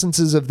the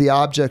essences of the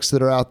objects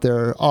that are out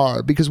there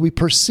are, because we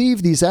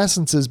perceive these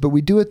essences, but we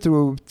do it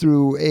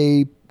through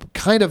a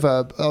kind of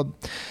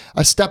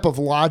a step of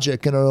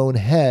logic in our own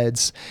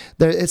heads.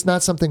 It's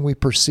not something we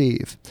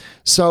perceive.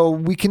 So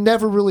we can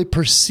never really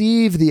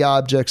perceive the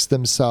objects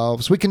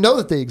themselves. We can know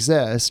that they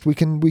exist. We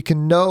can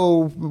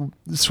know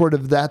sort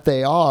of that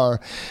they are,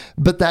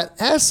 but that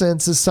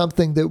essence is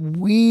something that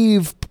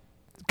we've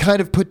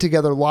kind of put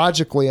together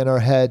logically in our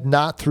head,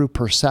 not through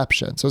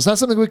perception. So it's not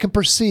something we can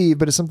perceive,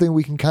 but it's something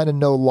we can kind of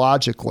know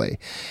logically.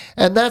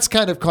 And that's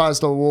kind of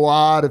caused a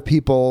lot of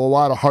people a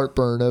lot of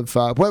heartburn of,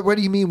 what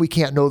do you mean we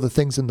can't know the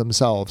things in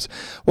themselves?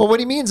 Well, what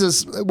he means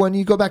is when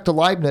you go back to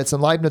Leibniz,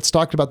 and Leibniz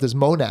talked about this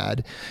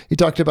monad, he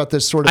talked about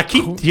this sort of... I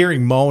keep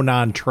hearing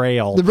monon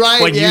trail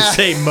right, when yeah. you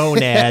say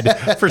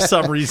monad for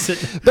some reason.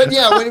 But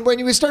yeah, when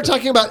you start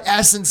talking about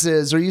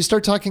essences, or you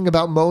start talking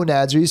about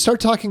monads, or you start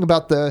talking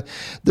about the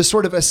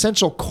sort of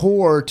essential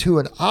core to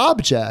an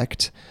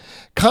object,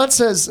 Kant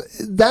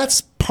says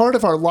that's part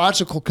of our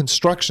logical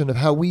construction of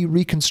how we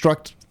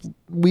reconstruct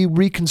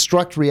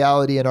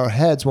reality in our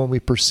heads when we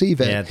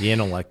perceive it. Yeah, the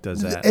intellect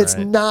does that. It's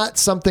right? not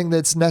something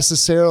that's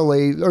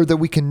necessarily, or that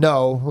we can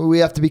know. We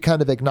have to be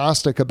kind of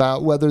agnostic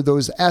about whether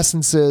those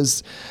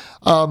essences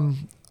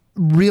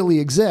really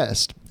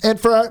exist. And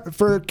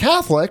for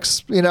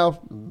Catholics,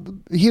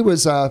 he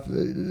was,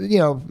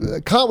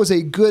 Kant was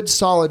a good,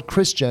 solid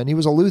Christian. He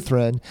was a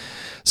Lutheran.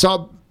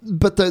 So,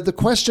 but the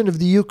question of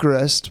the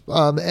Eucharist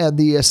and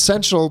the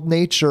essential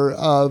nature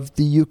of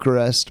the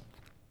Eucharist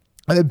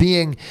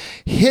being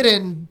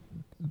hidden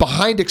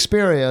behind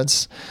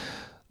experience,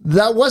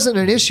 that wasn't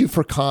an issue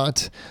for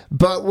Kant.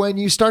 But when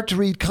you start to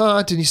read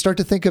Kant and you start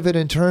to think of it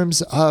in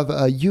terms of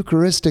a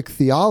Eucharistic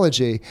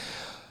theology,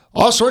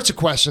 all sorts of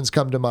questions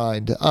come to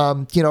mind.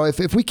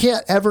 If we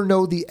can't ever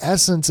know the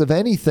essence of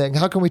anything,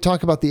 how can we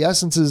talk about the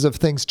essences of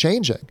things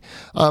changing?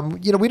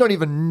 We don't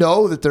even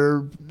know that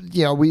they're,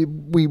 we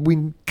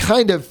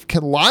kind of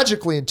can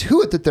logically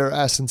intuit that they're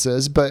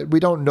essences, but we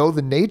don't know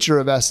the nature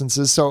of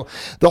essences. So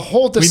the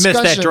whole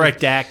discussion... We miss that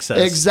direct access.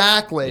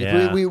 Exactly.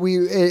 Yeah. That's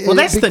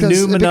the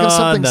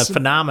noumena, the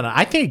phenomena.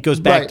 I think it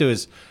goes back to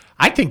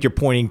I think you're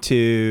pointing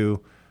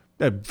to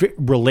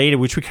related,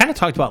 which we kind of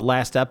talked about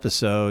last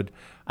episode.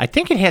 I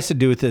think it has to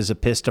do with his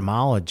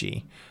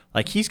epistemology.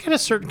 Like he's got a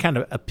certain kind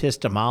of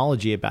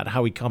epistemology about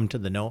how we come to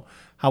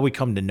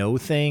know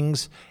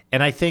things.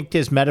 And I think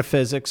his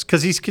metaphysics,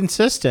 because he's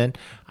consistent,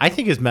 I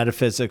think his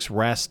metaphysics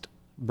rest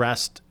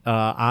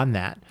on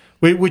that,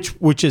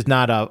 which is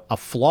not a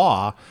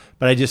flaw,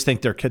 but I just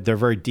think they're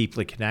very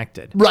deeply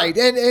connected. Right,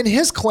 and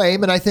his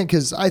claim, and I think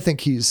his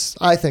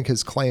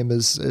claim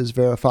is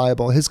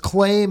verifiable. His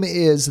claim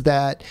is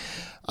that.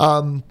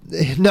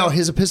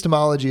 His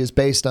epistemology is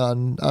based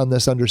on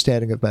this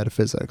understanding of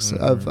metaphysics,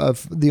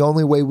 of the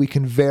only way we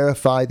can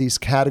verify these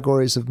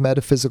categories of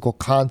metaphysical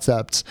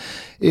concepts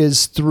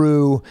is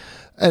through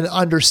an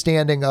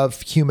understanding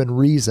of human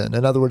reason.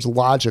 In other words,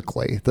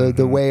 logically,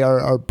 the way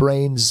our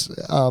brains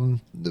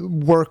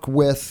work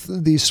with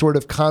these sort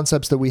of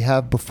concepts that we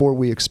have before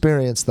we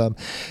experience them.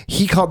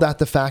 He called that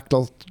the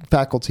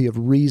faculty of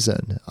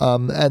reason.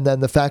 And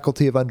then the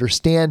faculty of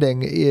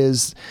understanding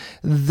is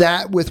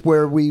that with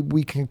where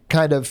we can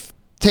kind of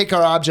take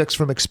our objects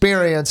from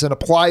experience and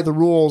apply the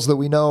rules that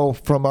we know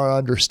from our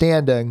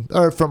understanding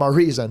or from our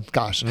reason.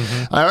 Gosh,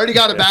 I already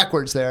got it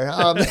backwards there.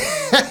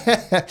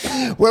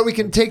 Where we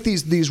can take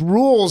these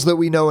rules that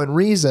we know in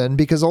reason,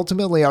 because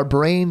ultimately our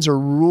brains are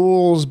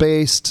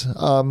rules-based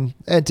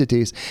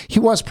entities. He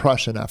was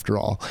Prussian after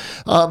all.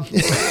 But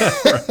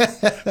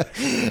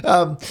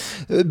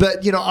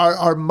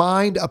our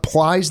mind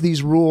applies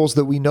these rules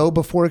that we know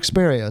before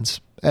experience.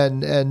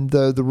 And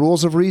the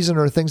rules of reason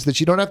are things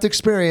that you don't have to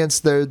experience.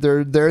 They're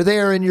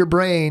there in your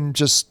brain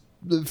just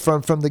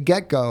from the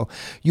get-go.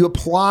 You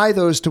apply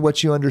those to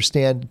what you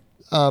understand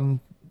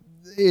from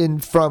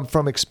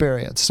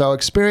experience. So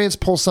experience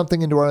pulls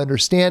something into our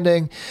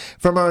understanding.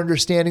 From our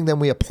understanding, then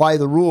we apply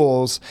the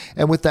rules.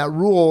 And with that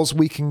rules,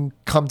 we can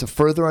come to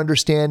further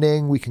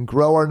understanding. We can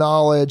grow our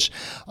knowledge.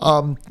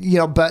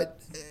 But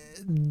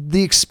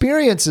the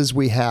experiences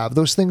we have,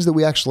 those things that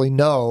we actually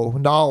know,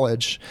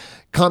 knowledge,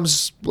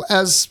 comes,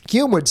 as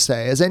Hume would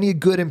say, as any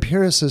good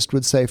empiricist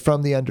would say,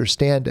 from the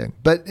understanding.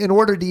 But in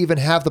order to even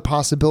have the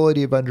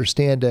possibility of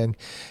understanding,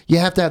 you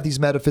have to have these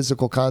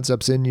metaphysical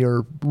concepts in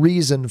your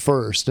reason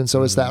first. And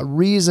so it's that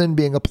reason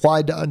being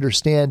applied to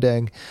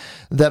understanding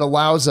that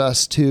allows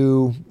us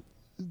to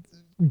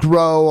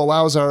grow,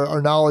 allows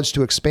our knowledge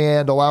to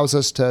expand, allows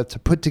us to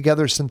put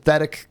together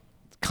synthetic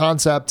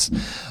concepts.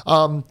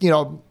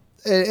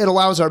 it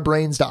allows our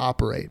brains to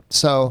operate.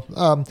 So,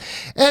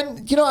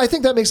 and I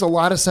think that makes a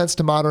lot of sense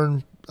to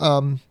modern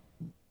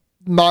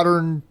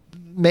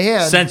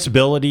man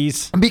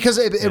sensibilities, because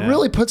it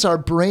really puts our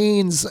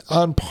brains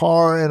on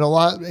par, and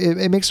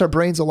it makes our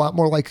brains a lot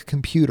more like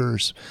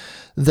computers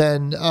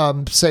than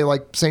say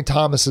like St.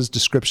 Thomas's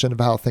description of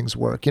how things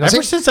work.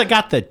 Ever since I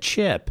got the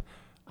chip,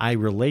 I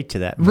relate to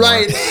that more.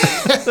 Right.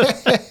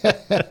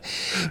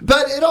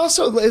 But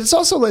it's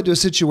also led to a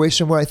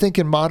situation where I think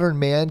in modern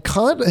man,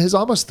 Kant has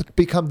almost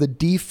become the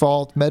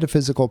default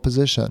metaphysical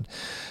position,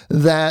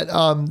 that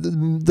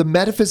the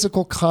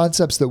metaphysical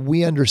concepts that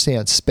we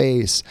understand,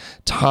 space,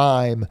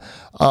 time,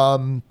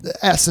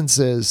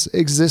 essences,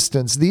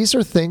 existence, these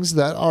are things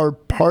that are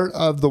part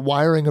of the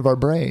wiring of our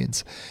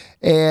brains.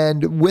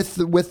 And with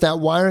that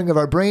wiring of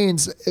our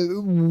brains,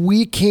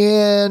 we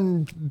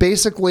can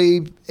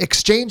basically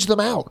exchange them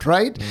out,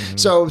 right? Mm-hmm.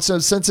 So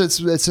since it's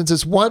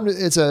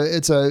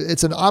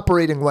an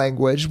operating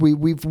language,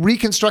 we've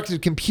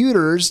reconstructed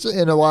computers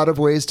in a lot of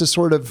ways to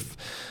sort of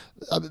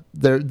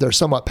they're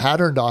somewhat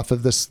patterned off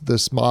of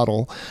this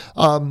model.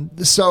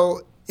 So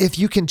if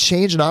you can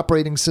change an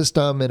operating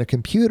system in a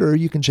computer,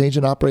 you can change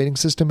an operating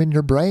system in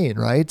your brain,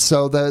 right?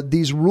 So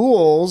these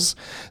rules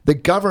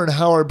that govern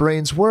how our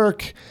brains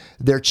work,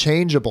 they're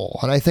changeable.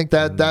 And I think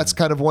that that's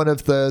kind of one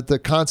of the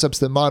concepts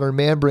that modern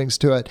man brings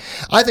to it.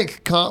 I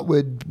think Kant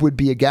would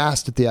be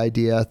aghast at the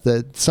idea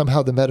that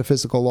somehow the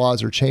metaphysical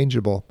laws are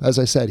changeable. As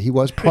I said, he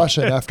was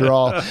Prussian after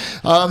all.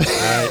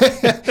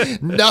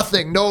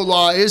 No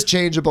law is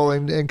changeable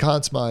in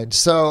Kant's mind.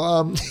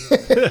 So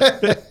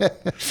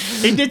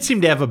he did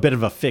seem to have a bit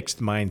of a fixed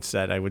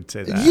mindset, I would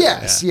say that.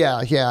 Yes,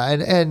 yeah.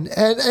 And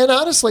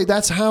honestly,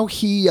 that's how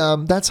he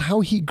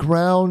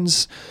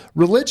grounds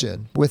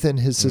religion within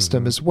his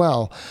system as well.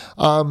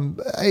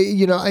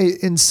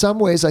 In some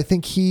ways, I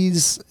think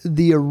he's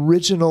the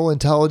original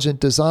intelligent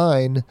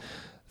design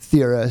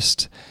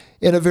theorist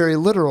in a very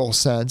literal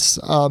sense.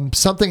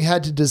 Something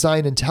had to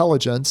design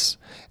intelligence,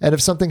 and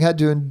if something had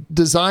to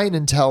design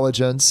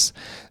intelligence,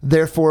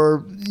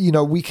 therefore,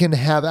 we can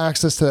have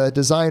access to that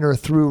designer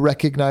through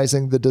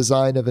recognizing the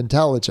design of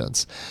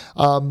intelligence.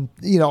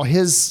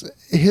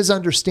 His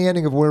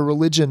understanding of where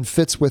religion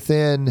fits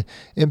within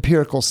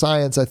empirical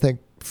science, I think,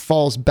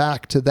 falls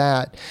back to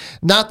that.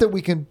 Not that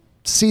we can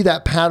see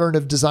that pattern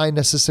of design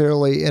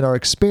necessarily in our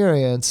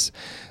experience,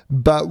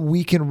 but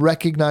we can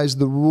recognize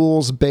the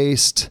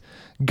rules-based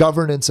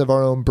governance of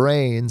our own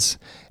brains,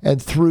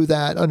 and through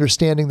that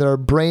understanding that our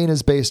brain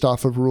is based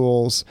off of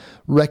rules,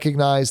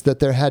 recognize that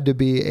there had to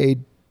be a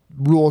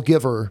rule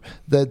giver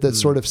that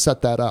sort of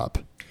set that up.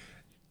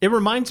 It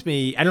reminds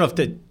me, I don't know if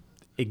that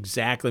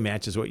exactly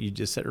matches what you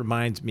just said. It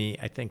reminds me,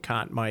 I think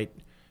Kant might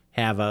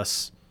have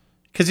us,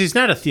 because he's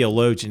not a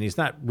theologian. He's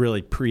not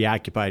really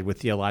preoccupied with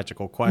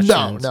theological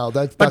questions. No,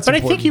 that's but I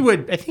important.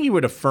 think he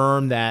would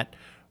affirm that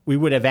we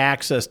would have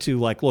access to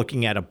like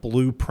looking at a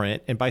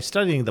blueprint, and by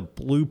studying the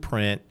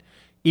blueprint,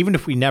 even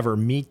if we never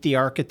meet the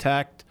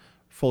architect,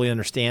 fully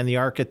understand the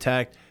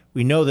architect,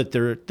 we know that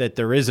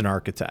there is an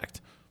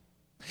architect.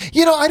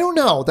 I don't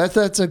know.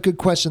 That's a good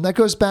question. That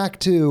goes back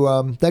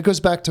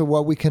to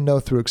what we can know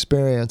through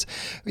experience.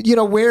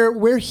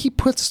 Where he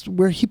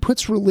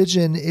puts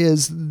religion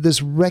is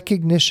this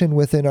recognition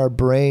within our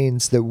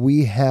brains that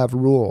we have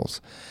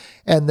rules,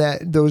 and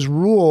that those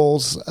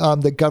rules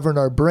that govern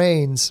our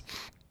brains,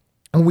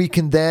 we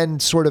can then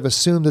sort of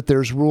assume that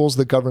there's rules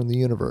that govern the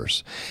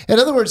universe. In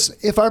other words,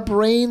 if our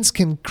brains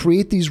can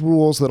create these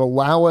rules that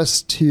allow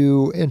us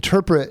to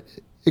interpret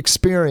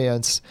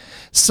experience,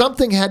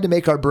 something had to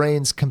make our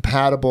brains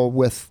compatible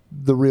with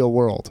the real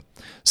world.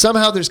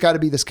 Somehow there's got to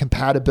be this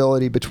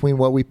compatibility between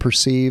what we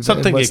perceive.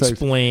 Something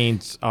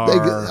explains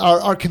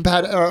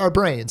our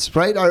brains,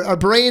 right? Our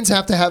brains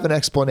have to have an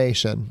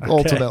explanation,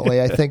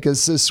 ultimately, I think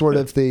is sort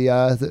of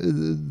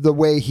the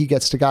way he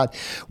gets to God.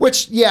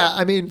 Which,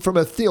 from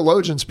a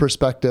theologian's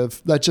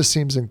perspective, that just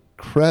seems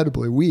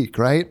incredibly weak,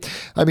 right?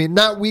 I mean,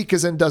 not weak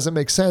as in doesn't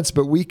make sense,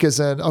 but weak as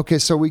in, okay,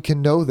 so we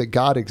can know that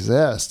God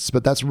exists,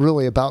 but that's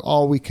really about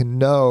all we can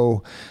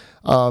know.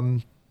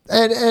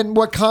 And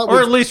what Kant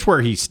or at least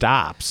where he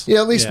stops.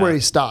 Yeah, at least where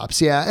he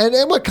stops. Yeah.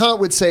 And what Kant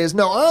would say is,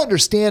 no, our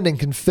understanding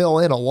can fill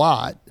in a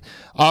lot,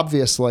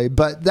 obviously,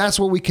 but that's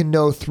what we can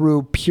know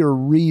through pure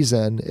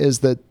reason, is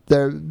that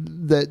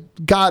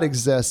God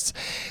exists.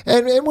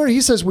 And where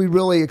he says we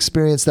really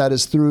experience that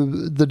is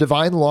through the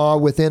divine law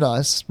within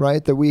us,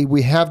 right? That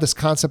we have this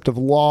concept of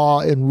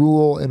law and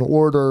rule and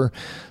order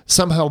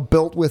somehow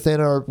built within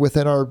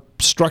our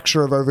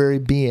structure of our very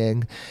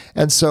being.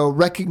 And so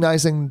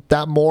recognizing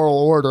that moral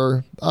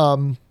order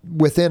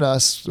within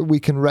us, we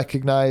can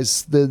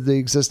recognize the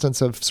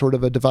existence of sort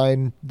of a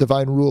divine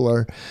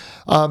ruler.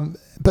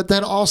 But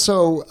then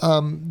also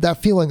that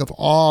feeling of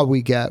awe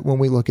we get when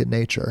we look at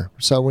nature.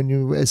 So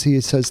when as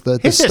he says, the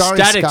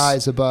starry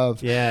skies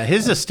above. Yeah,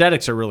 his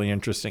aesthetics are really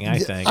interesting, I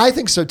think. I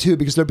think so too,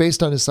 because they're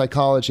based on his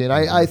psychology. And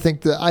I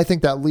think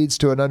that leads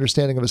to an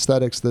understanding of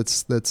aesthetics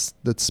that's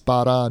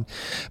spot on.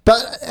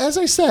 But as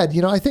I said,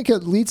 I think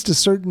it leads to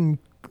certain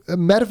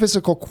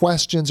metaphysical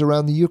questions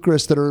around the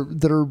Eucharist that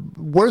are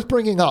worth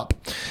bringing up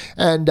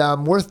and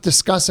worth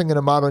discussing in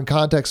a modern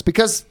context,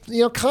 because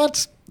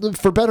Kant,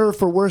 for better or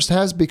for worse,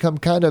 has become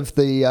kind of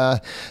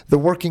the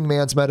working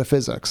man's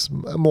metaphysics,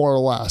 more or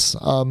less.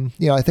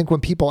 I think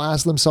when people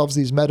ask themselves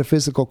these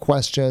metaphysical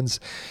questions,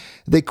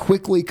 they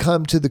quickly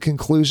come to the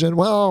conclusion,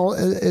 well,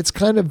 it's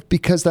kind of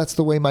because that's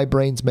the way my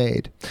brain's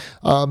made.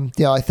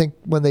 I think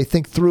when they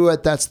think through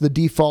it, that's the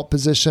default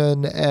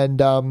position, and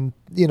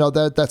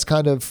that's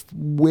kind of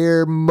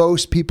where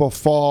most people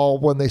fall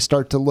when they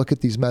start to look at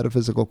these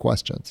metaphysical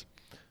questions.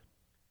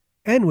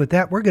 And with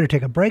that, we're going to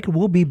take a break, and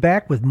we'll be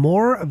back with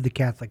more of the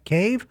Catholic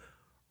Cave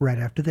right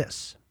after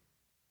this.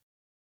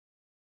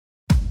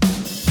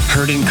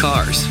 Heard in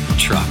cars,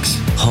 trucks,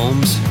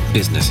 homes,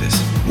 businesses,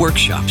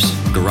 workshops,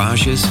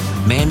 garages,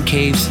 man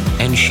caves,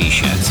 and she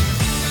sheds.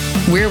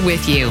 We're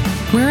with you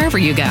wherever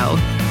you go.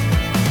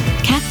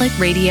 Catholic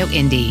Radio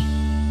Indy.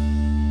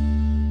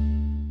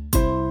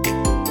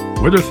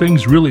 Whether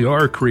things really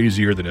are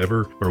crazier than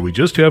ever, or we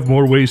just have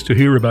more ways to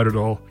hear about it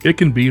all, it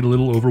can be a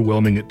little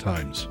overwhelming at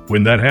times.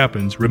 When that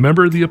happens,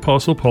 remember the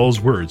Apostle Paul's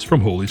words from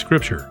Holy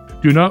Scripture.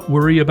 Do not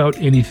worry about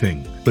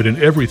anything, but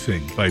in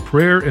everything, by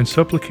prayer and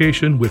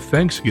supplication with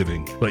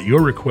thanksgiving, let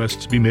your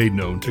requests be made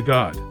known to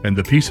God. And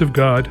the peace of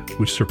God,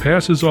 which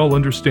surpasses all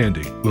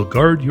understanding, will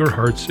guard your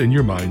hearts and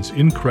your minds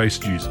in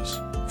Christ Jesus.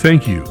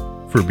 Thank you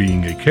for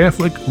being a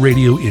Catholic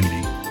Radio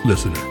Indy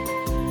listener.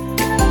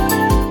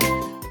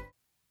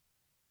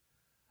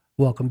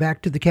 Welcome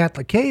back to the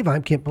Catholic Cave.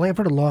 I'm Kent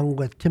Blanford, along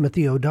with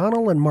Timothy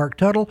O'Donnell and Marc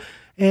Tuttle,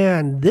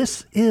 and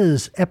this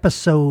is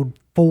episode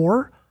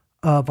 4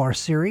 of our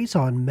series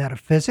on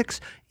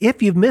metaphysics.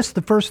 If you've missed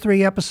the first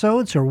 3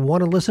 episodes or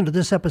want to listen to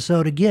this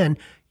episode again,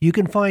 you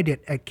can find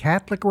it at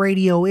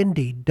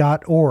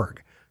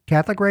catholicradioindy.org.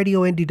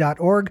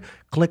 catholicradioindy.org.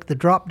 Click the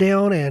drop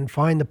down and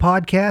find the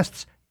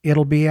podcasts.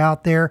 It'll be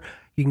out there.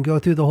 You can go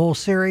through the whole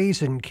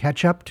series and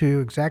catch up to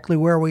exactly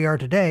where we are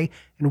today.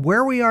 And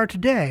where we are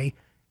today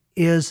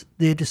is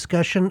the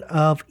discussion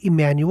of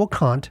Emmanuel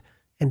Kant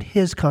and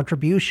his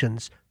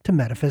contributions to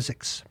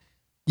metaphysics.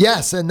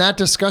 Yes, and that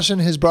discussion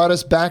has brought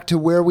us back to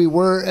where we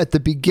were at the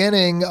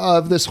beginning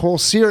of this whole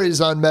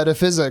series on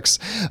metaphysics,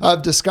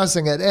 of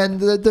discussing it. And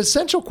the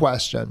central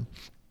question,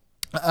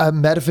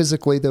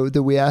 metaphysically,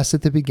 that we asked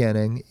at the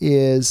beginning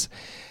is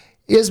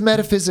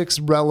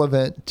metaphysics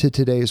relevant to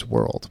today's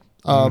world?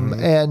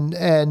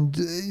 And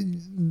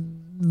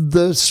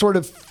the sort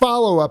of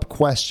follow-up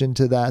question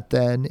to that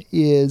then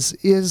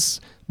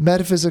is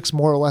metaphysics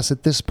more or less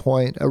at this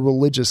point a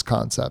religious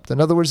concept?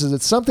 In other words, is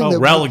it something that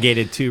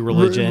relegated to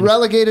religion?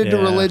 Relegated to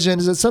religion?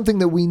 Is it something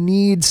that we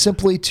need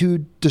simply to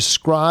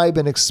describe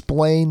and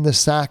explain the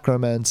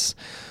sacraments,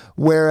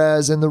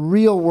 whereas in the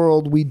real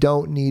world we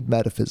don't need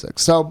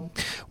metaphysics? So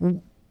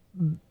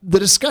the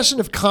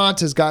discussion of Kant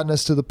has gotten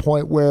us to the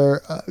point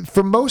where,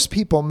 for most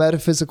people,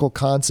 metaphysical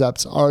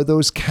concepts are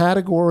those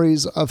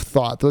categories of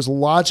thought, those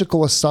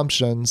logical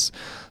assumptions,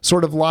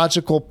 sort of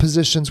logical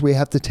positions we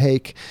have to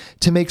take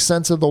to make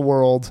sense of the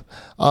world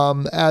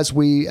as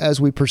we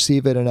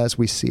perceive it and as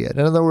we see it.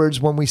 In other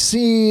words, when we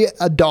see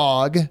a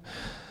dog,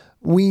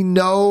 we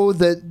know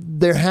that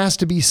there has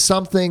to be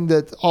something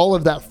that all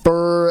of that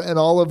fur and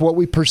all of what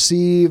we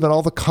perceive and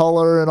all the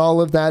color and all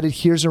of that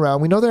adheres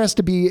around. We know there has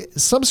to be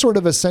some sort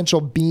of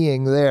essential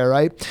being there,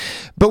 right?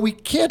 But we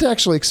can't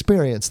actually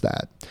experience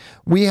that.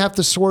 We have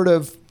to sort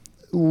of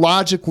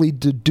logically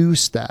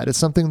deduce that. It's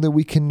something that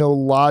we can know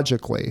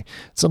logically,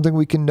 something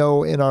we can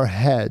know in our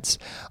heads.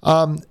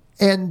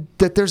 And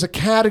that there's a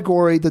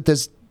category that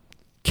this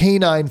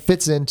canine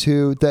fits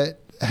into that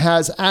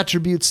has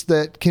attributes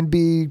that can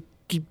be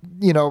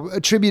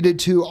attributed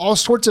to all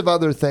sorts of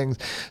other things.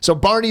 So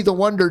Barney the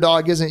Wonder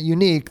Dog isn't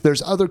unique.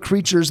 There's other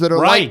creatures that are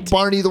like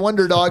Barney the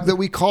Wonder Dog that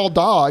we call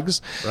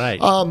dogs. Right.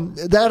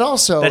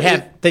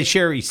 They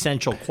share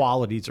essential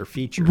qualities or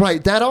features.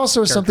 Right. That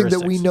also is something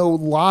that we know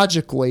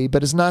logically,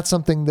 but is not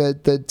something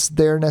that's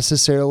there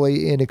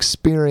necessarily in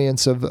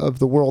experience of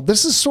the world.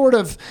 This is sort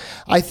of,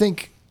 I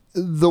think,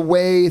 the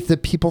way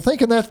that people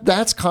think, and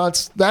that's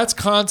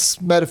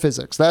Kant's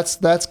metaphysics. That's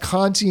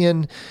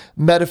Kantian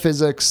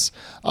metaphysics,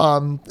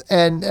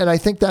 and I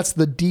think that's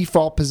the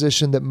default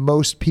position that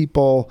most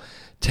people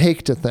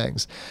take to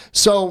things.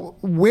 So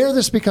where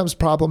this becomes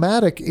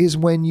problematic is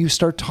when you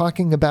start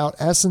talking about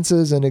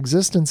essences and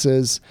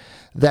existences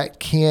that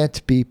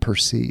can't be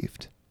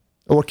perceived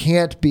or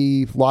can't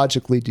be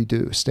logically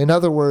deduced. In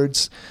other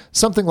words,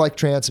 something like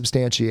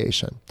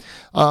transubstantiation,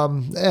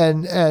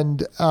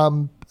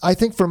 I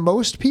think for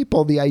most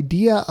people, the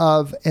idea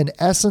of an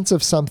essence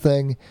of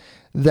something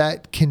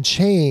that can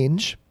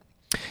change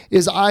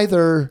is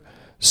either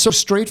so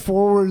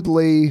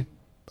straightforwardly,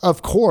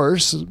 of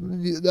course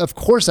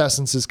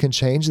essences can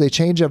change. They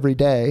change every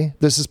day.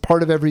 This is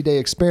part of everyday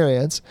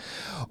experience.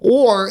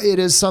 Or it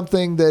is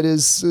something that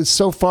is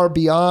so far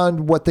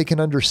beyond what they can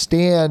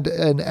understand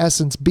an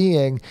essence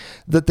being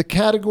that the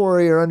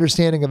category or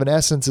understanding of an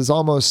essence is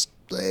almost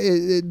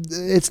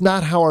it's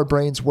not how our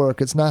brains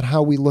work. It's not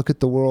how we look at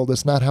the world.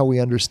 It's not how we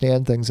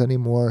understand things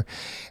anymore.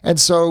 And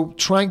so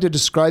trying to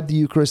describe the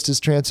Eucharist as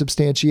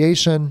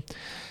transubstantiation,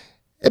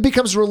 it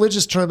becomes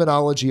religious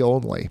terminology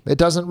only. It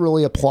doesn't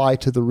really apply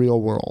to the real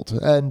world.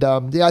 And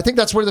I think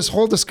that's where this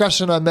whole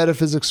discussion on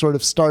metaphysics sort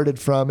of started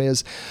from,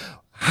 is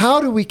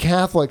how do we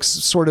Catholics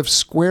sort of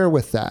square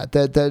with that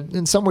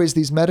in some ways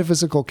these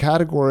metaphysical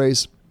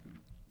categories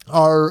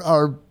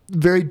are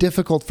very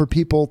difficult for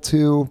people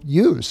to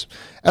use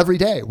every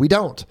day. We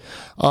don't.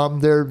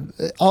 They're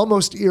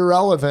almost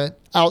irrelevant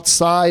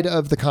outside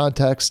of the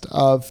context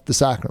of the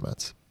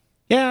sacraments.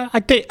 Yeah, I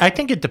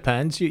think it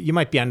depends. You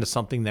might be onto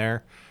something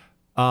there.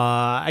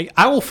 I'd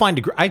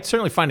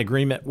certainly find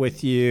agreement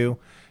with you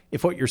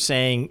if what you're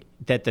saying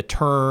that the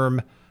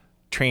term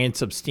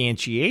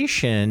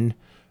transubstantiation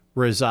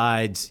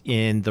resides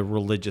in the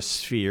religious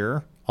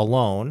sphere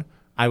alone.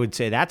 I would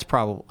say that's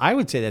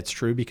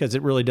true, because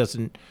you really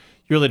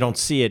don't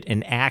see it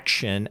in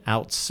action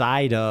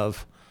outside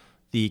of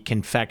the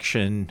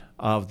confection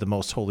of the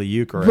Most Holy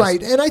Eucharist.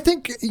 Right. And I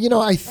think,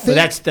 so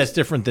that's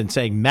different than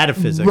saying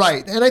metaphysics.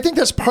 Right. And I think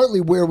that's partly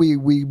where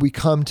we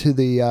come to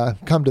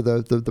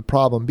the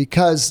problem,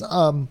 because,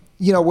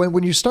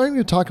 when you're starting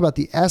to talk about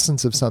the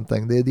essence of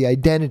something, the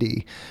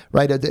identity,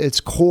 right, at its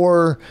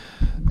core,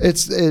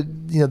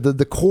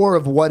 the core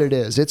of what it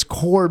is, its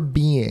core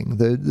being,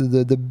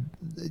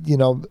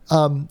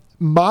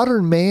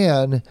 modern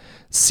man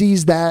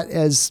sees that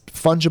as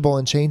fungible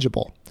and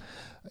changeable.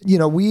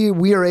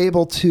 We are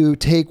able to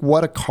take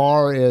what a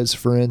car is,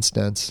 for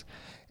instance,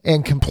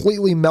 and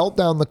completely melt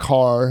down the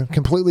car,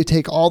 completely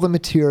take all the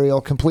material,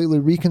 completely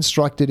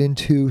reconstruct it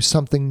into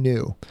something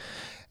new.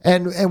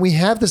 And we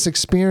have this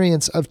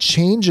experience of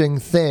changing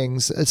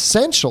things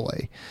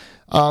essentially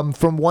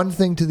from one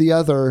thing to the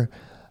other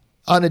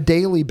on a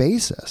daily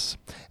basis.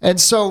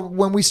 And so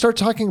when we start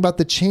talking about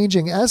the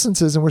changing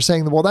essences and we're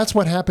saying, well, that's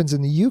what happens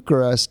in the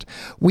Eucharist,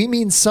 we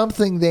mean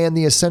something than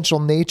the essential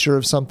nature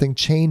of something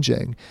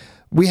changing.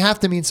 We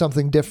have to mean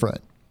something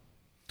different.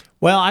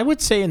 Well, I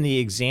would say in the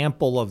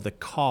example of the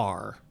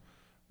car,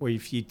 where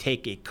if you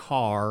take a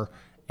car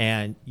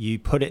and you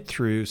put it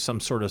through some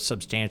sort of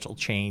substantial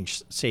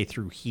change, say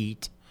through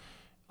heat,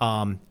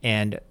 and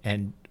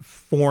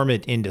form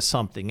it into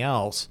something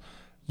else,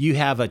 you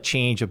have a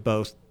change of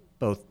both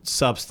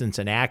substance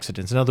and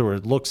accidents. In other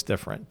words, it looks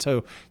different.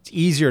 So it's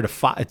easy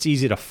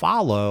to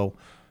follow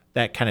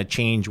that kind of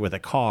change with a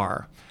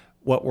car.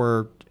 What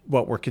we're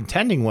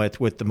contending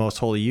with the Most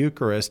Holy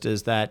Eucharist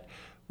is that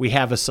we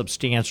have a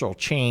substantial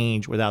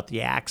change without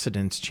the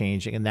accidents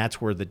changing, and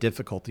that's where the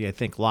difficulty, I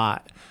think,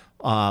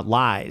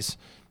 lies.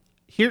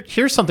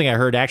 Here's something I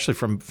heard actually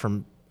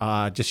from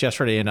just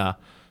yesterday in a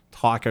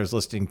talk I was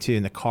listening to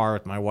in the car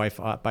with my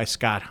wife by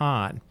Scott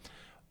Hahn.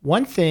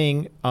 One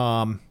thing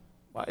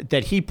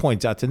that he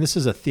points out, and this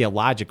is a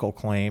theological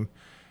claim,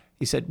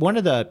 he said one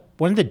of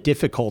the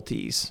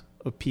difficulties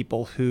of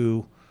people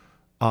who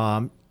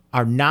are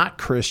not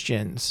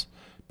Christians,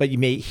 but you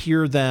may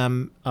hear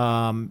them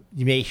affirm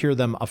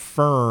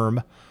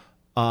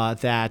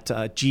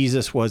that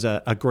Jesus was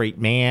a great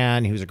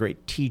man, he was a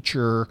great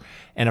teacher,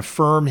 and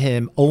affirm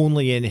him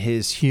only in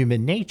his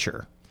human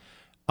nature.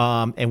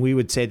 And we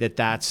would say that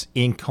that's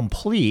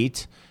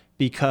incomplete,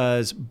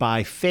 because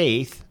by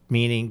faith,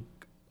 meaning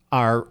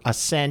our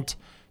assent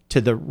to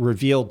the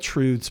revealed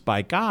truths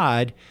by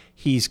God,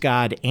 he's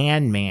God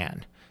and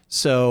man.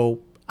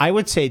 So I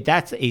would say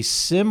that's a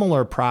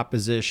similar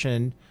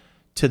proposition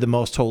to the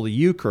Most Holy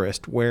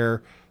Eucharist,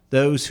 where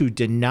those who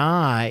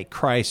deny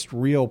Christ's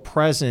real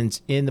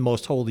presence in the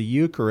Most Holy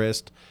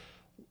Eucharist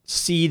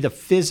see the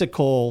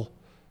physical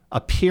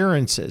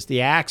appearances,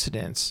 the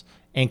accidents,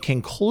 and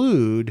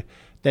conclude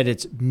that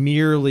it's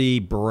merely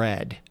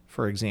bread,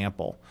 for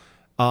example,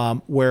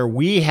 where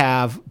we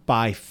have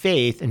by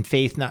faith, and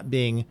faith not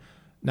being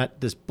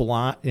not this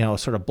blind,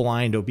 sort of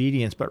blind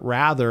obedience, but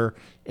rather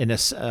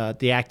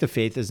the act of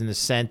faith is an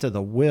assent of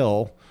the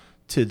will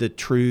to the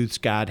truths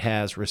God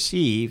has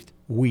received.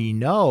 We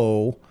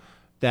know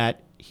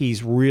that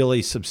he's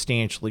really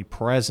substantially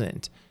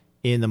present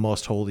in the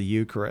Most Holy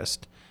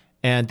Eucharist,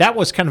 and that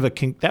was kind of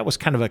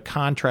a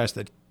contrast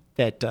that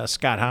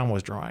Scott Hahn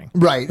was drawing,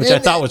 right? Which I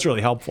thought was really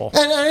helpful.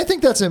 And I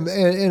think that's an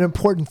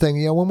important thing.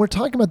 When we're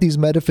talking about these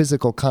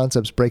metaphysical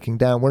concepts breaking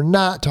down, we're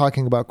not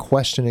talking about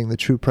questioning the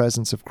true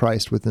presence of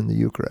Christ within the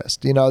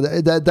Eucharist.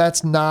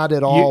 That's not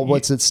at all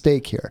what's at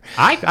stake here.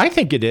 I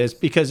think it is,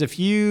 because if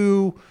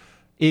you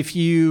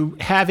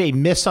have a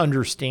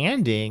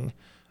misunderstanding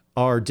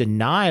or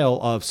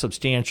denial of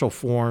substantial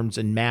forms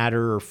and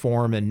matter, or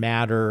form and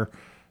matter,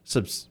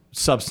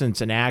 substance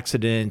and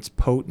accidents,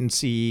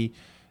 potency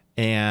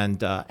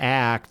and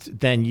act,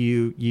 then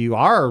you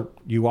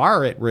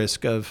are at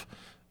risk of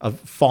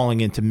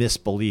falling into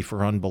misbelief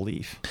or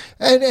unbelief.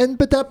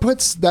 But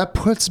that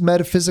puts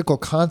metaphysical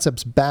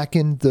concepts back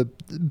into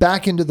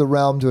the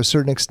realm, to a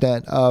certain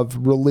extent,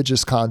 of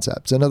religious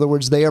concepts. In other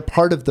words, they are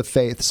part of the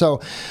faith.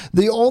 So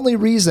the only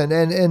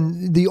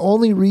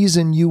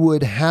reason you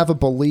would have a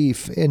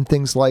belief in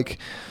things like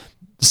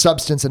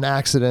substance and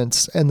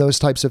accidents and those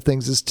types of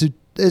things is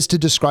to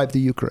describe the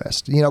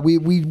Eucharist. You know, we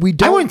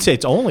don't. I wouldn't say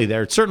it's only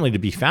there. It's certainly to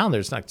be found there.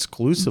 It's not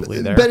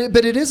exclusively there.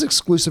 But it is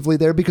exclusively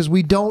there because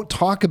we don't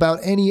talk about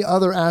any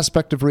other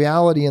aspect of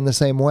reality in the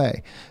same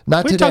way.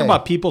 Not we today. talk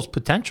about people's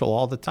potential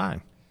all the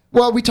time.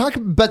 Well, we talk,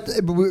 but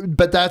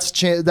that's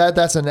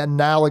that's an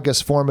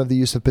analogous form of the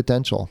use of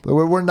potential.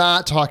 We're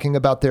not talking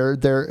about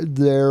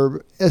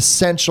their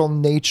essential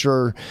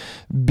nature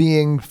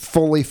being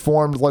fully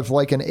formed,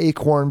 like an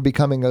acorn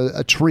becoming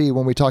a tree.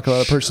 When we talk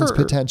about a person's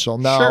potential,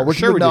 no,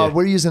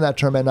 we're using that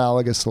term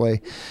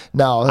analogously.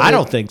 No, I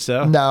don't think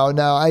so. No,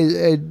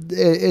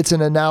 it's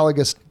an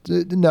analogous.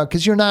 No,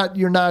 because you're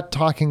not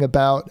talking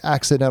about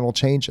accidental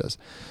changes.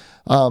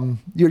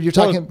 You're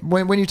talking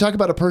when you talk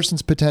about a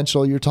person's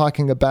potential, you're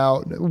talking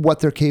about what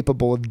they're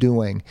capable of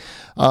doing.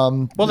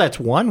 Well, that's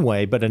one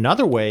way, but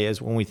another way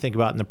is when we think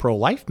about in the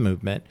pro-life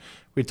movement,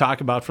 we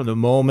talk about from the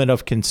moment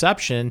of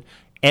conception,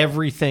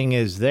 everything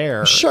is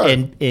there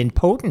in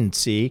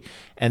potency,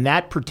 and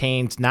that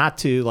pertains not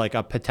to like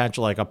a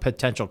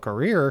potential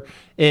career.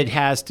 It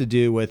has to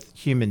do with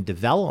human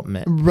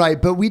development.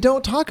 Right, but we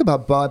don't talk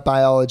about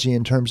biology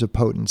in terms of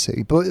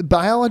potency. But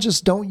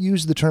biologists don't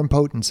use the term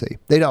potency.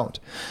 They don't.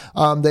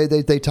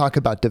 They talk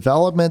about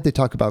development. They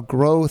talk about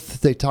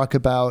growth. They talk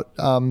about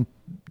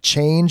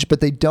change,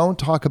 but they don't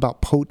talk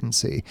about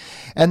potency.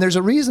 And there's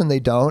a reason they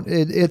don't.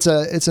 It's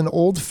an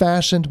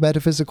old-fashioned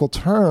metaphysical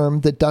term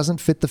that doesn't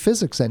fit the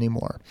physics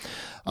anymore.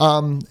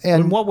 And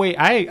in what way?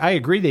 I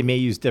agree. They may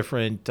use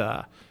different.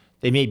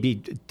 They may be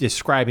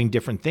describing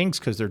different things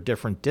because they're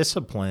different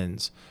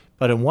disciplines.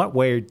 But in what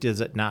way does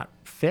it not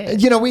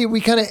fit? You know, we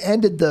kind of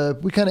ended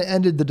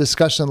the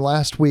discussion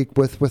last week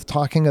with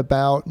talking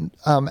about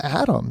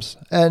atoms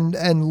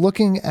and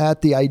looking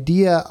at the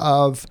idea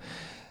of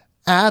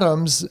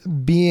atoms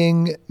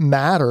being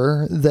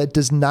matter that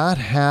does not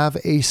have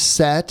a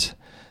set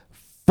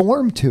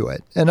form to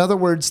it. In other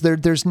words,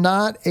 there's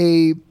not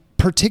a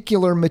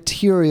particular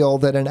material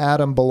that an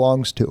atom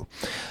belongs to.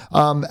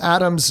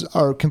 Atoms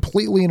are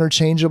completely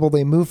interchangeable.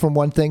 They move from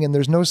one thing, and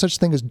there's no such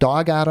thing as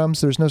dog atoms.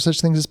 There's no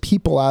such thing as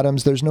people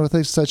atoms. There's no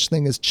such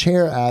thing as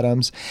chair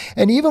atoms.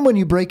 And even when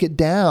you break it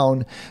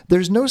down,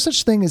 there's no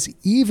such thing as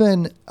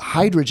even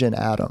hydrogen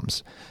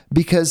atoms,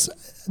 because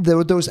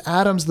those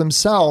atoms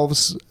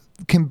themselves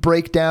can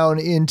break down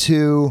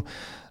into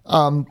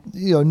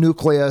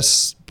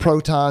nucleus,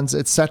 protons,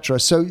 etc.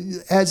 So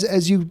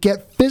as you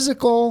get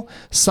physical,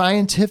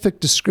 scientific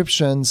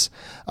descriptions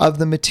of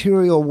the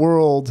material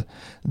world,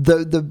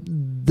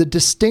 the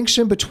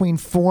distinction between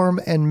form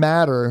and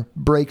matter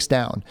breaks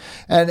down.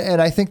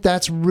 And I think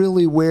that's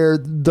really where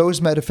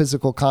those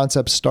metaphysical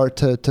concepts start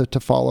to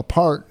fall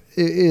apart,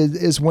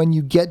 is when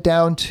you get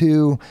down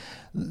to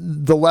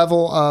the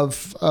level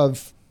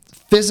of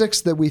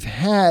physics that we've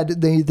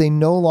had, they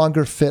no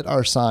longer fit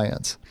our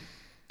science.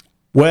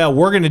 Well,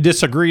 we're going to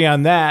disagree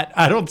on that.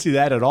 I don't see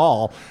that at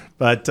all,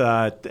 but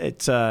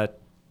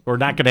we're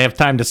not going to have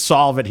time to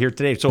solve it here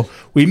today. So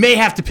we may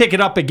have to pick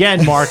it up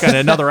again, Mark, on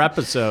another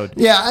episode.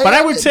 Yeah, but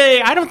I would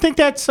say I don't think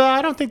that's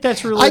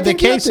really the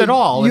case at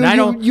all.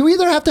 You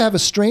either have to have a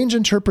strange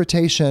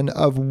interpretation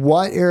of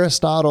what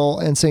Aristotle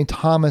and St.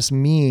 Thomas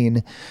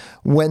mean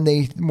when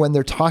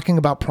they're talking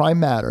about prime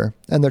matter,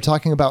 and they're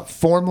talking about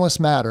formless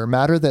matter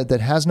that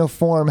has no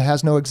form,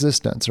 has no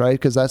existence, right?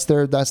 Because that's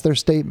their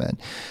statement.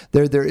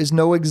 There is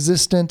no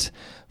existent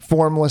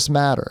formless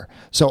matter.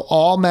 So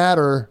all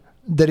matter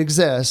that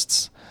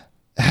exists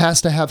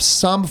has to have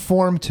some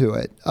form to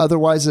it.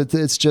 Otherwise,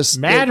 it's just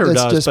matter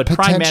it's does, just but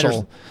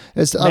potential.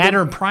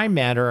 Matter and prime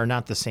matter are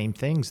not the same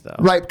things, though.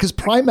 Right, because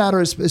prime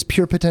matter is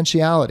pure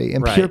potentiality,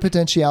 and pure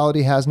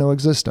potentiality has no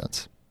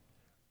existence.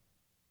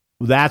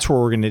 That's where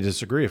we're going to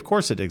disagree. Of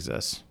course, it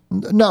exists.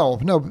 No.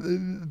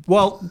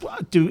 Well,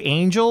 do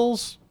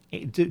angels?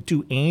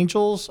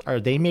 Are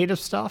they made of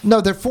stuff? No,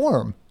 they're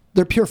form.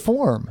 They're pure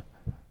form,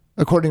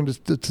 according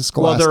to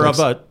scholastics.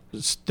 Well,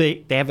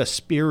 they have a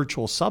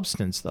spiritual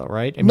substance, though,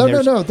 right? I mean,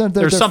 no.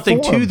 There's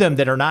something form to them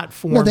that are not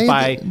formed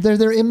by.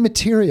 They're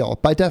immaterial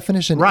by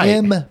definition. Right.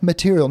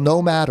 Immaterial,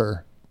 no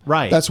matter.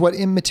 Right. That's what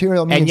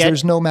immaterial means. Yet,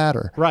 there's no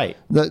matter. Right.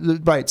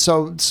 Right.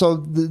 So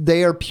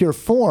they are pure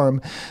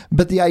form,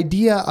 but the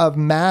idea of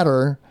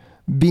matter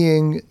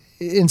being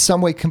in some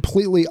way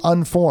completely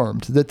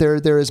unformed, that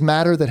there is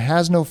matter that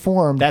has no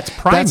form. That's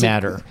prime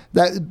matter.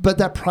 But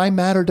that prime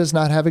matter does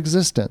not have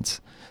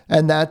existence,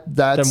 and that's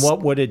then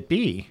what would it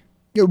be?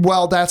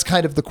 Well, that's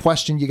kind of the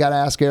question you got to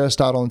ask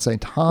Aristotle and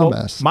St.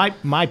 Thomas. Well,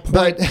 my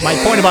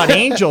point about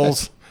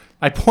angels.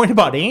 My point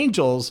about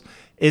angels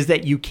is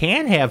that you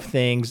can have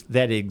things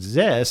that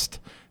exist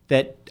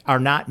that are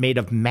not made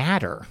of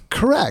matter.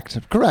 Correct.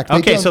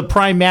 Okay, so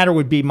prime matter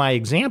would be my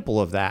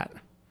example of that.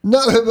 No,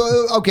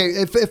 okay.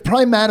 If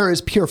prime matter is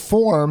pure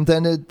form,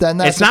 then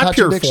that's it's not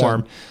pure contradiction.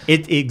 form.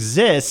 It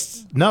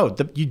exists. No,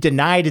 you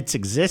denied its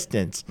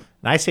existence.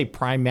 And I say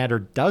prime matter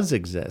does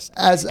exist,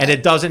 and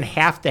it doesn't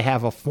have to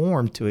have a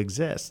form to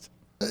exist.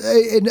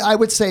 I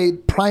would say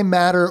prime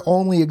matter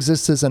only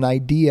exists as an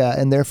idea,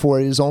 and therefore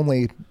it is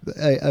only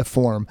a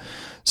form.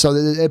 So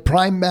the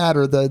prime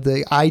matter,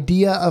 the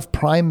idea of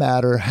prime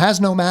matter has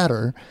no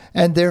matter,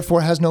 and therefore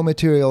has no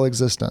material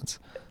existence.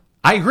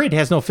 I agree. It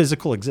has no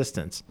physical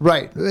existence.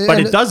 Right. But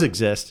it does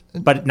exist,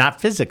 but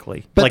not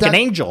physically, like an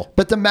angel.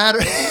 But the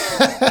matter...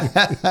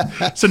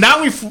 So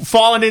now we've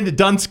fallen into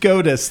Duns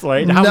Scotus,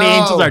 right? How many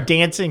angels are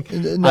dancing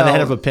on the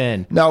head of a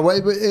pin? No.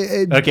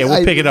 Okay,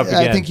 we'll pick it up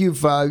again. I think you've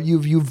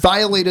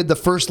violated the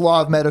first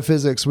law of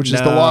metaphysics, which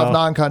is the law of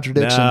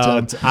non-contradiction.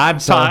 No, I'm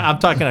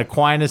talking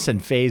Aquinas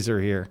and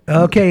Phaser here.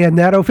 Okay, and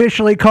that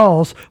officially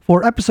calls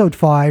for episode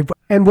 5,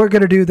 and we're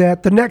going to do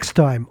that the next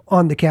time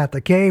on The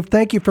Catholic Cave.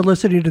 Thank you for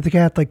listening to The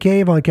Catholic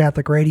Cave on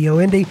Catholic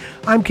Radio Indy.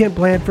 I'm Kent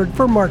Blanford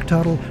for Marc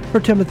Tuttle, for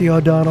Timothy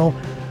O'Donnell.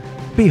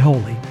 Be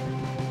holy.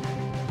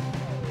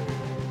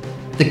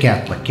 The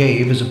Catholic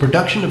Cave is a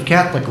production of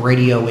Catholic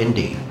Radio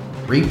Indy.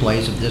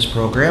 Replays of this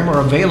program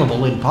are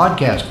available in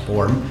podcast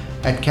form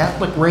at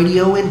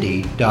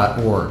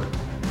catholicradioindy.org.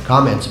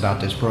 Comments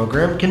about this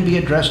program can be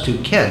addressed to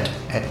Kent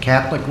at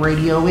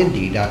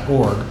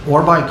catholicradioindy.org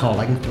or by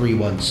calling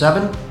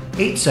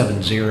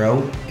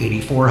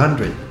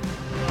 317-870-8400.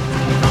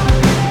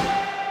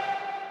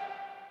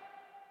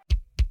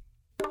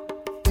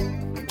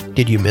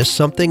 Did you miss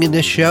something in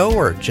this show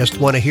or just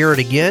want to hear it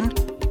again?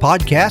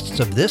 Podcasts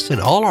of this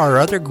and all our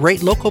other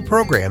great local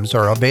programs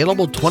are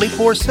available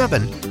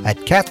 24/7 at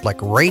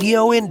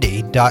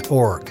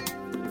catholicradioindy.org.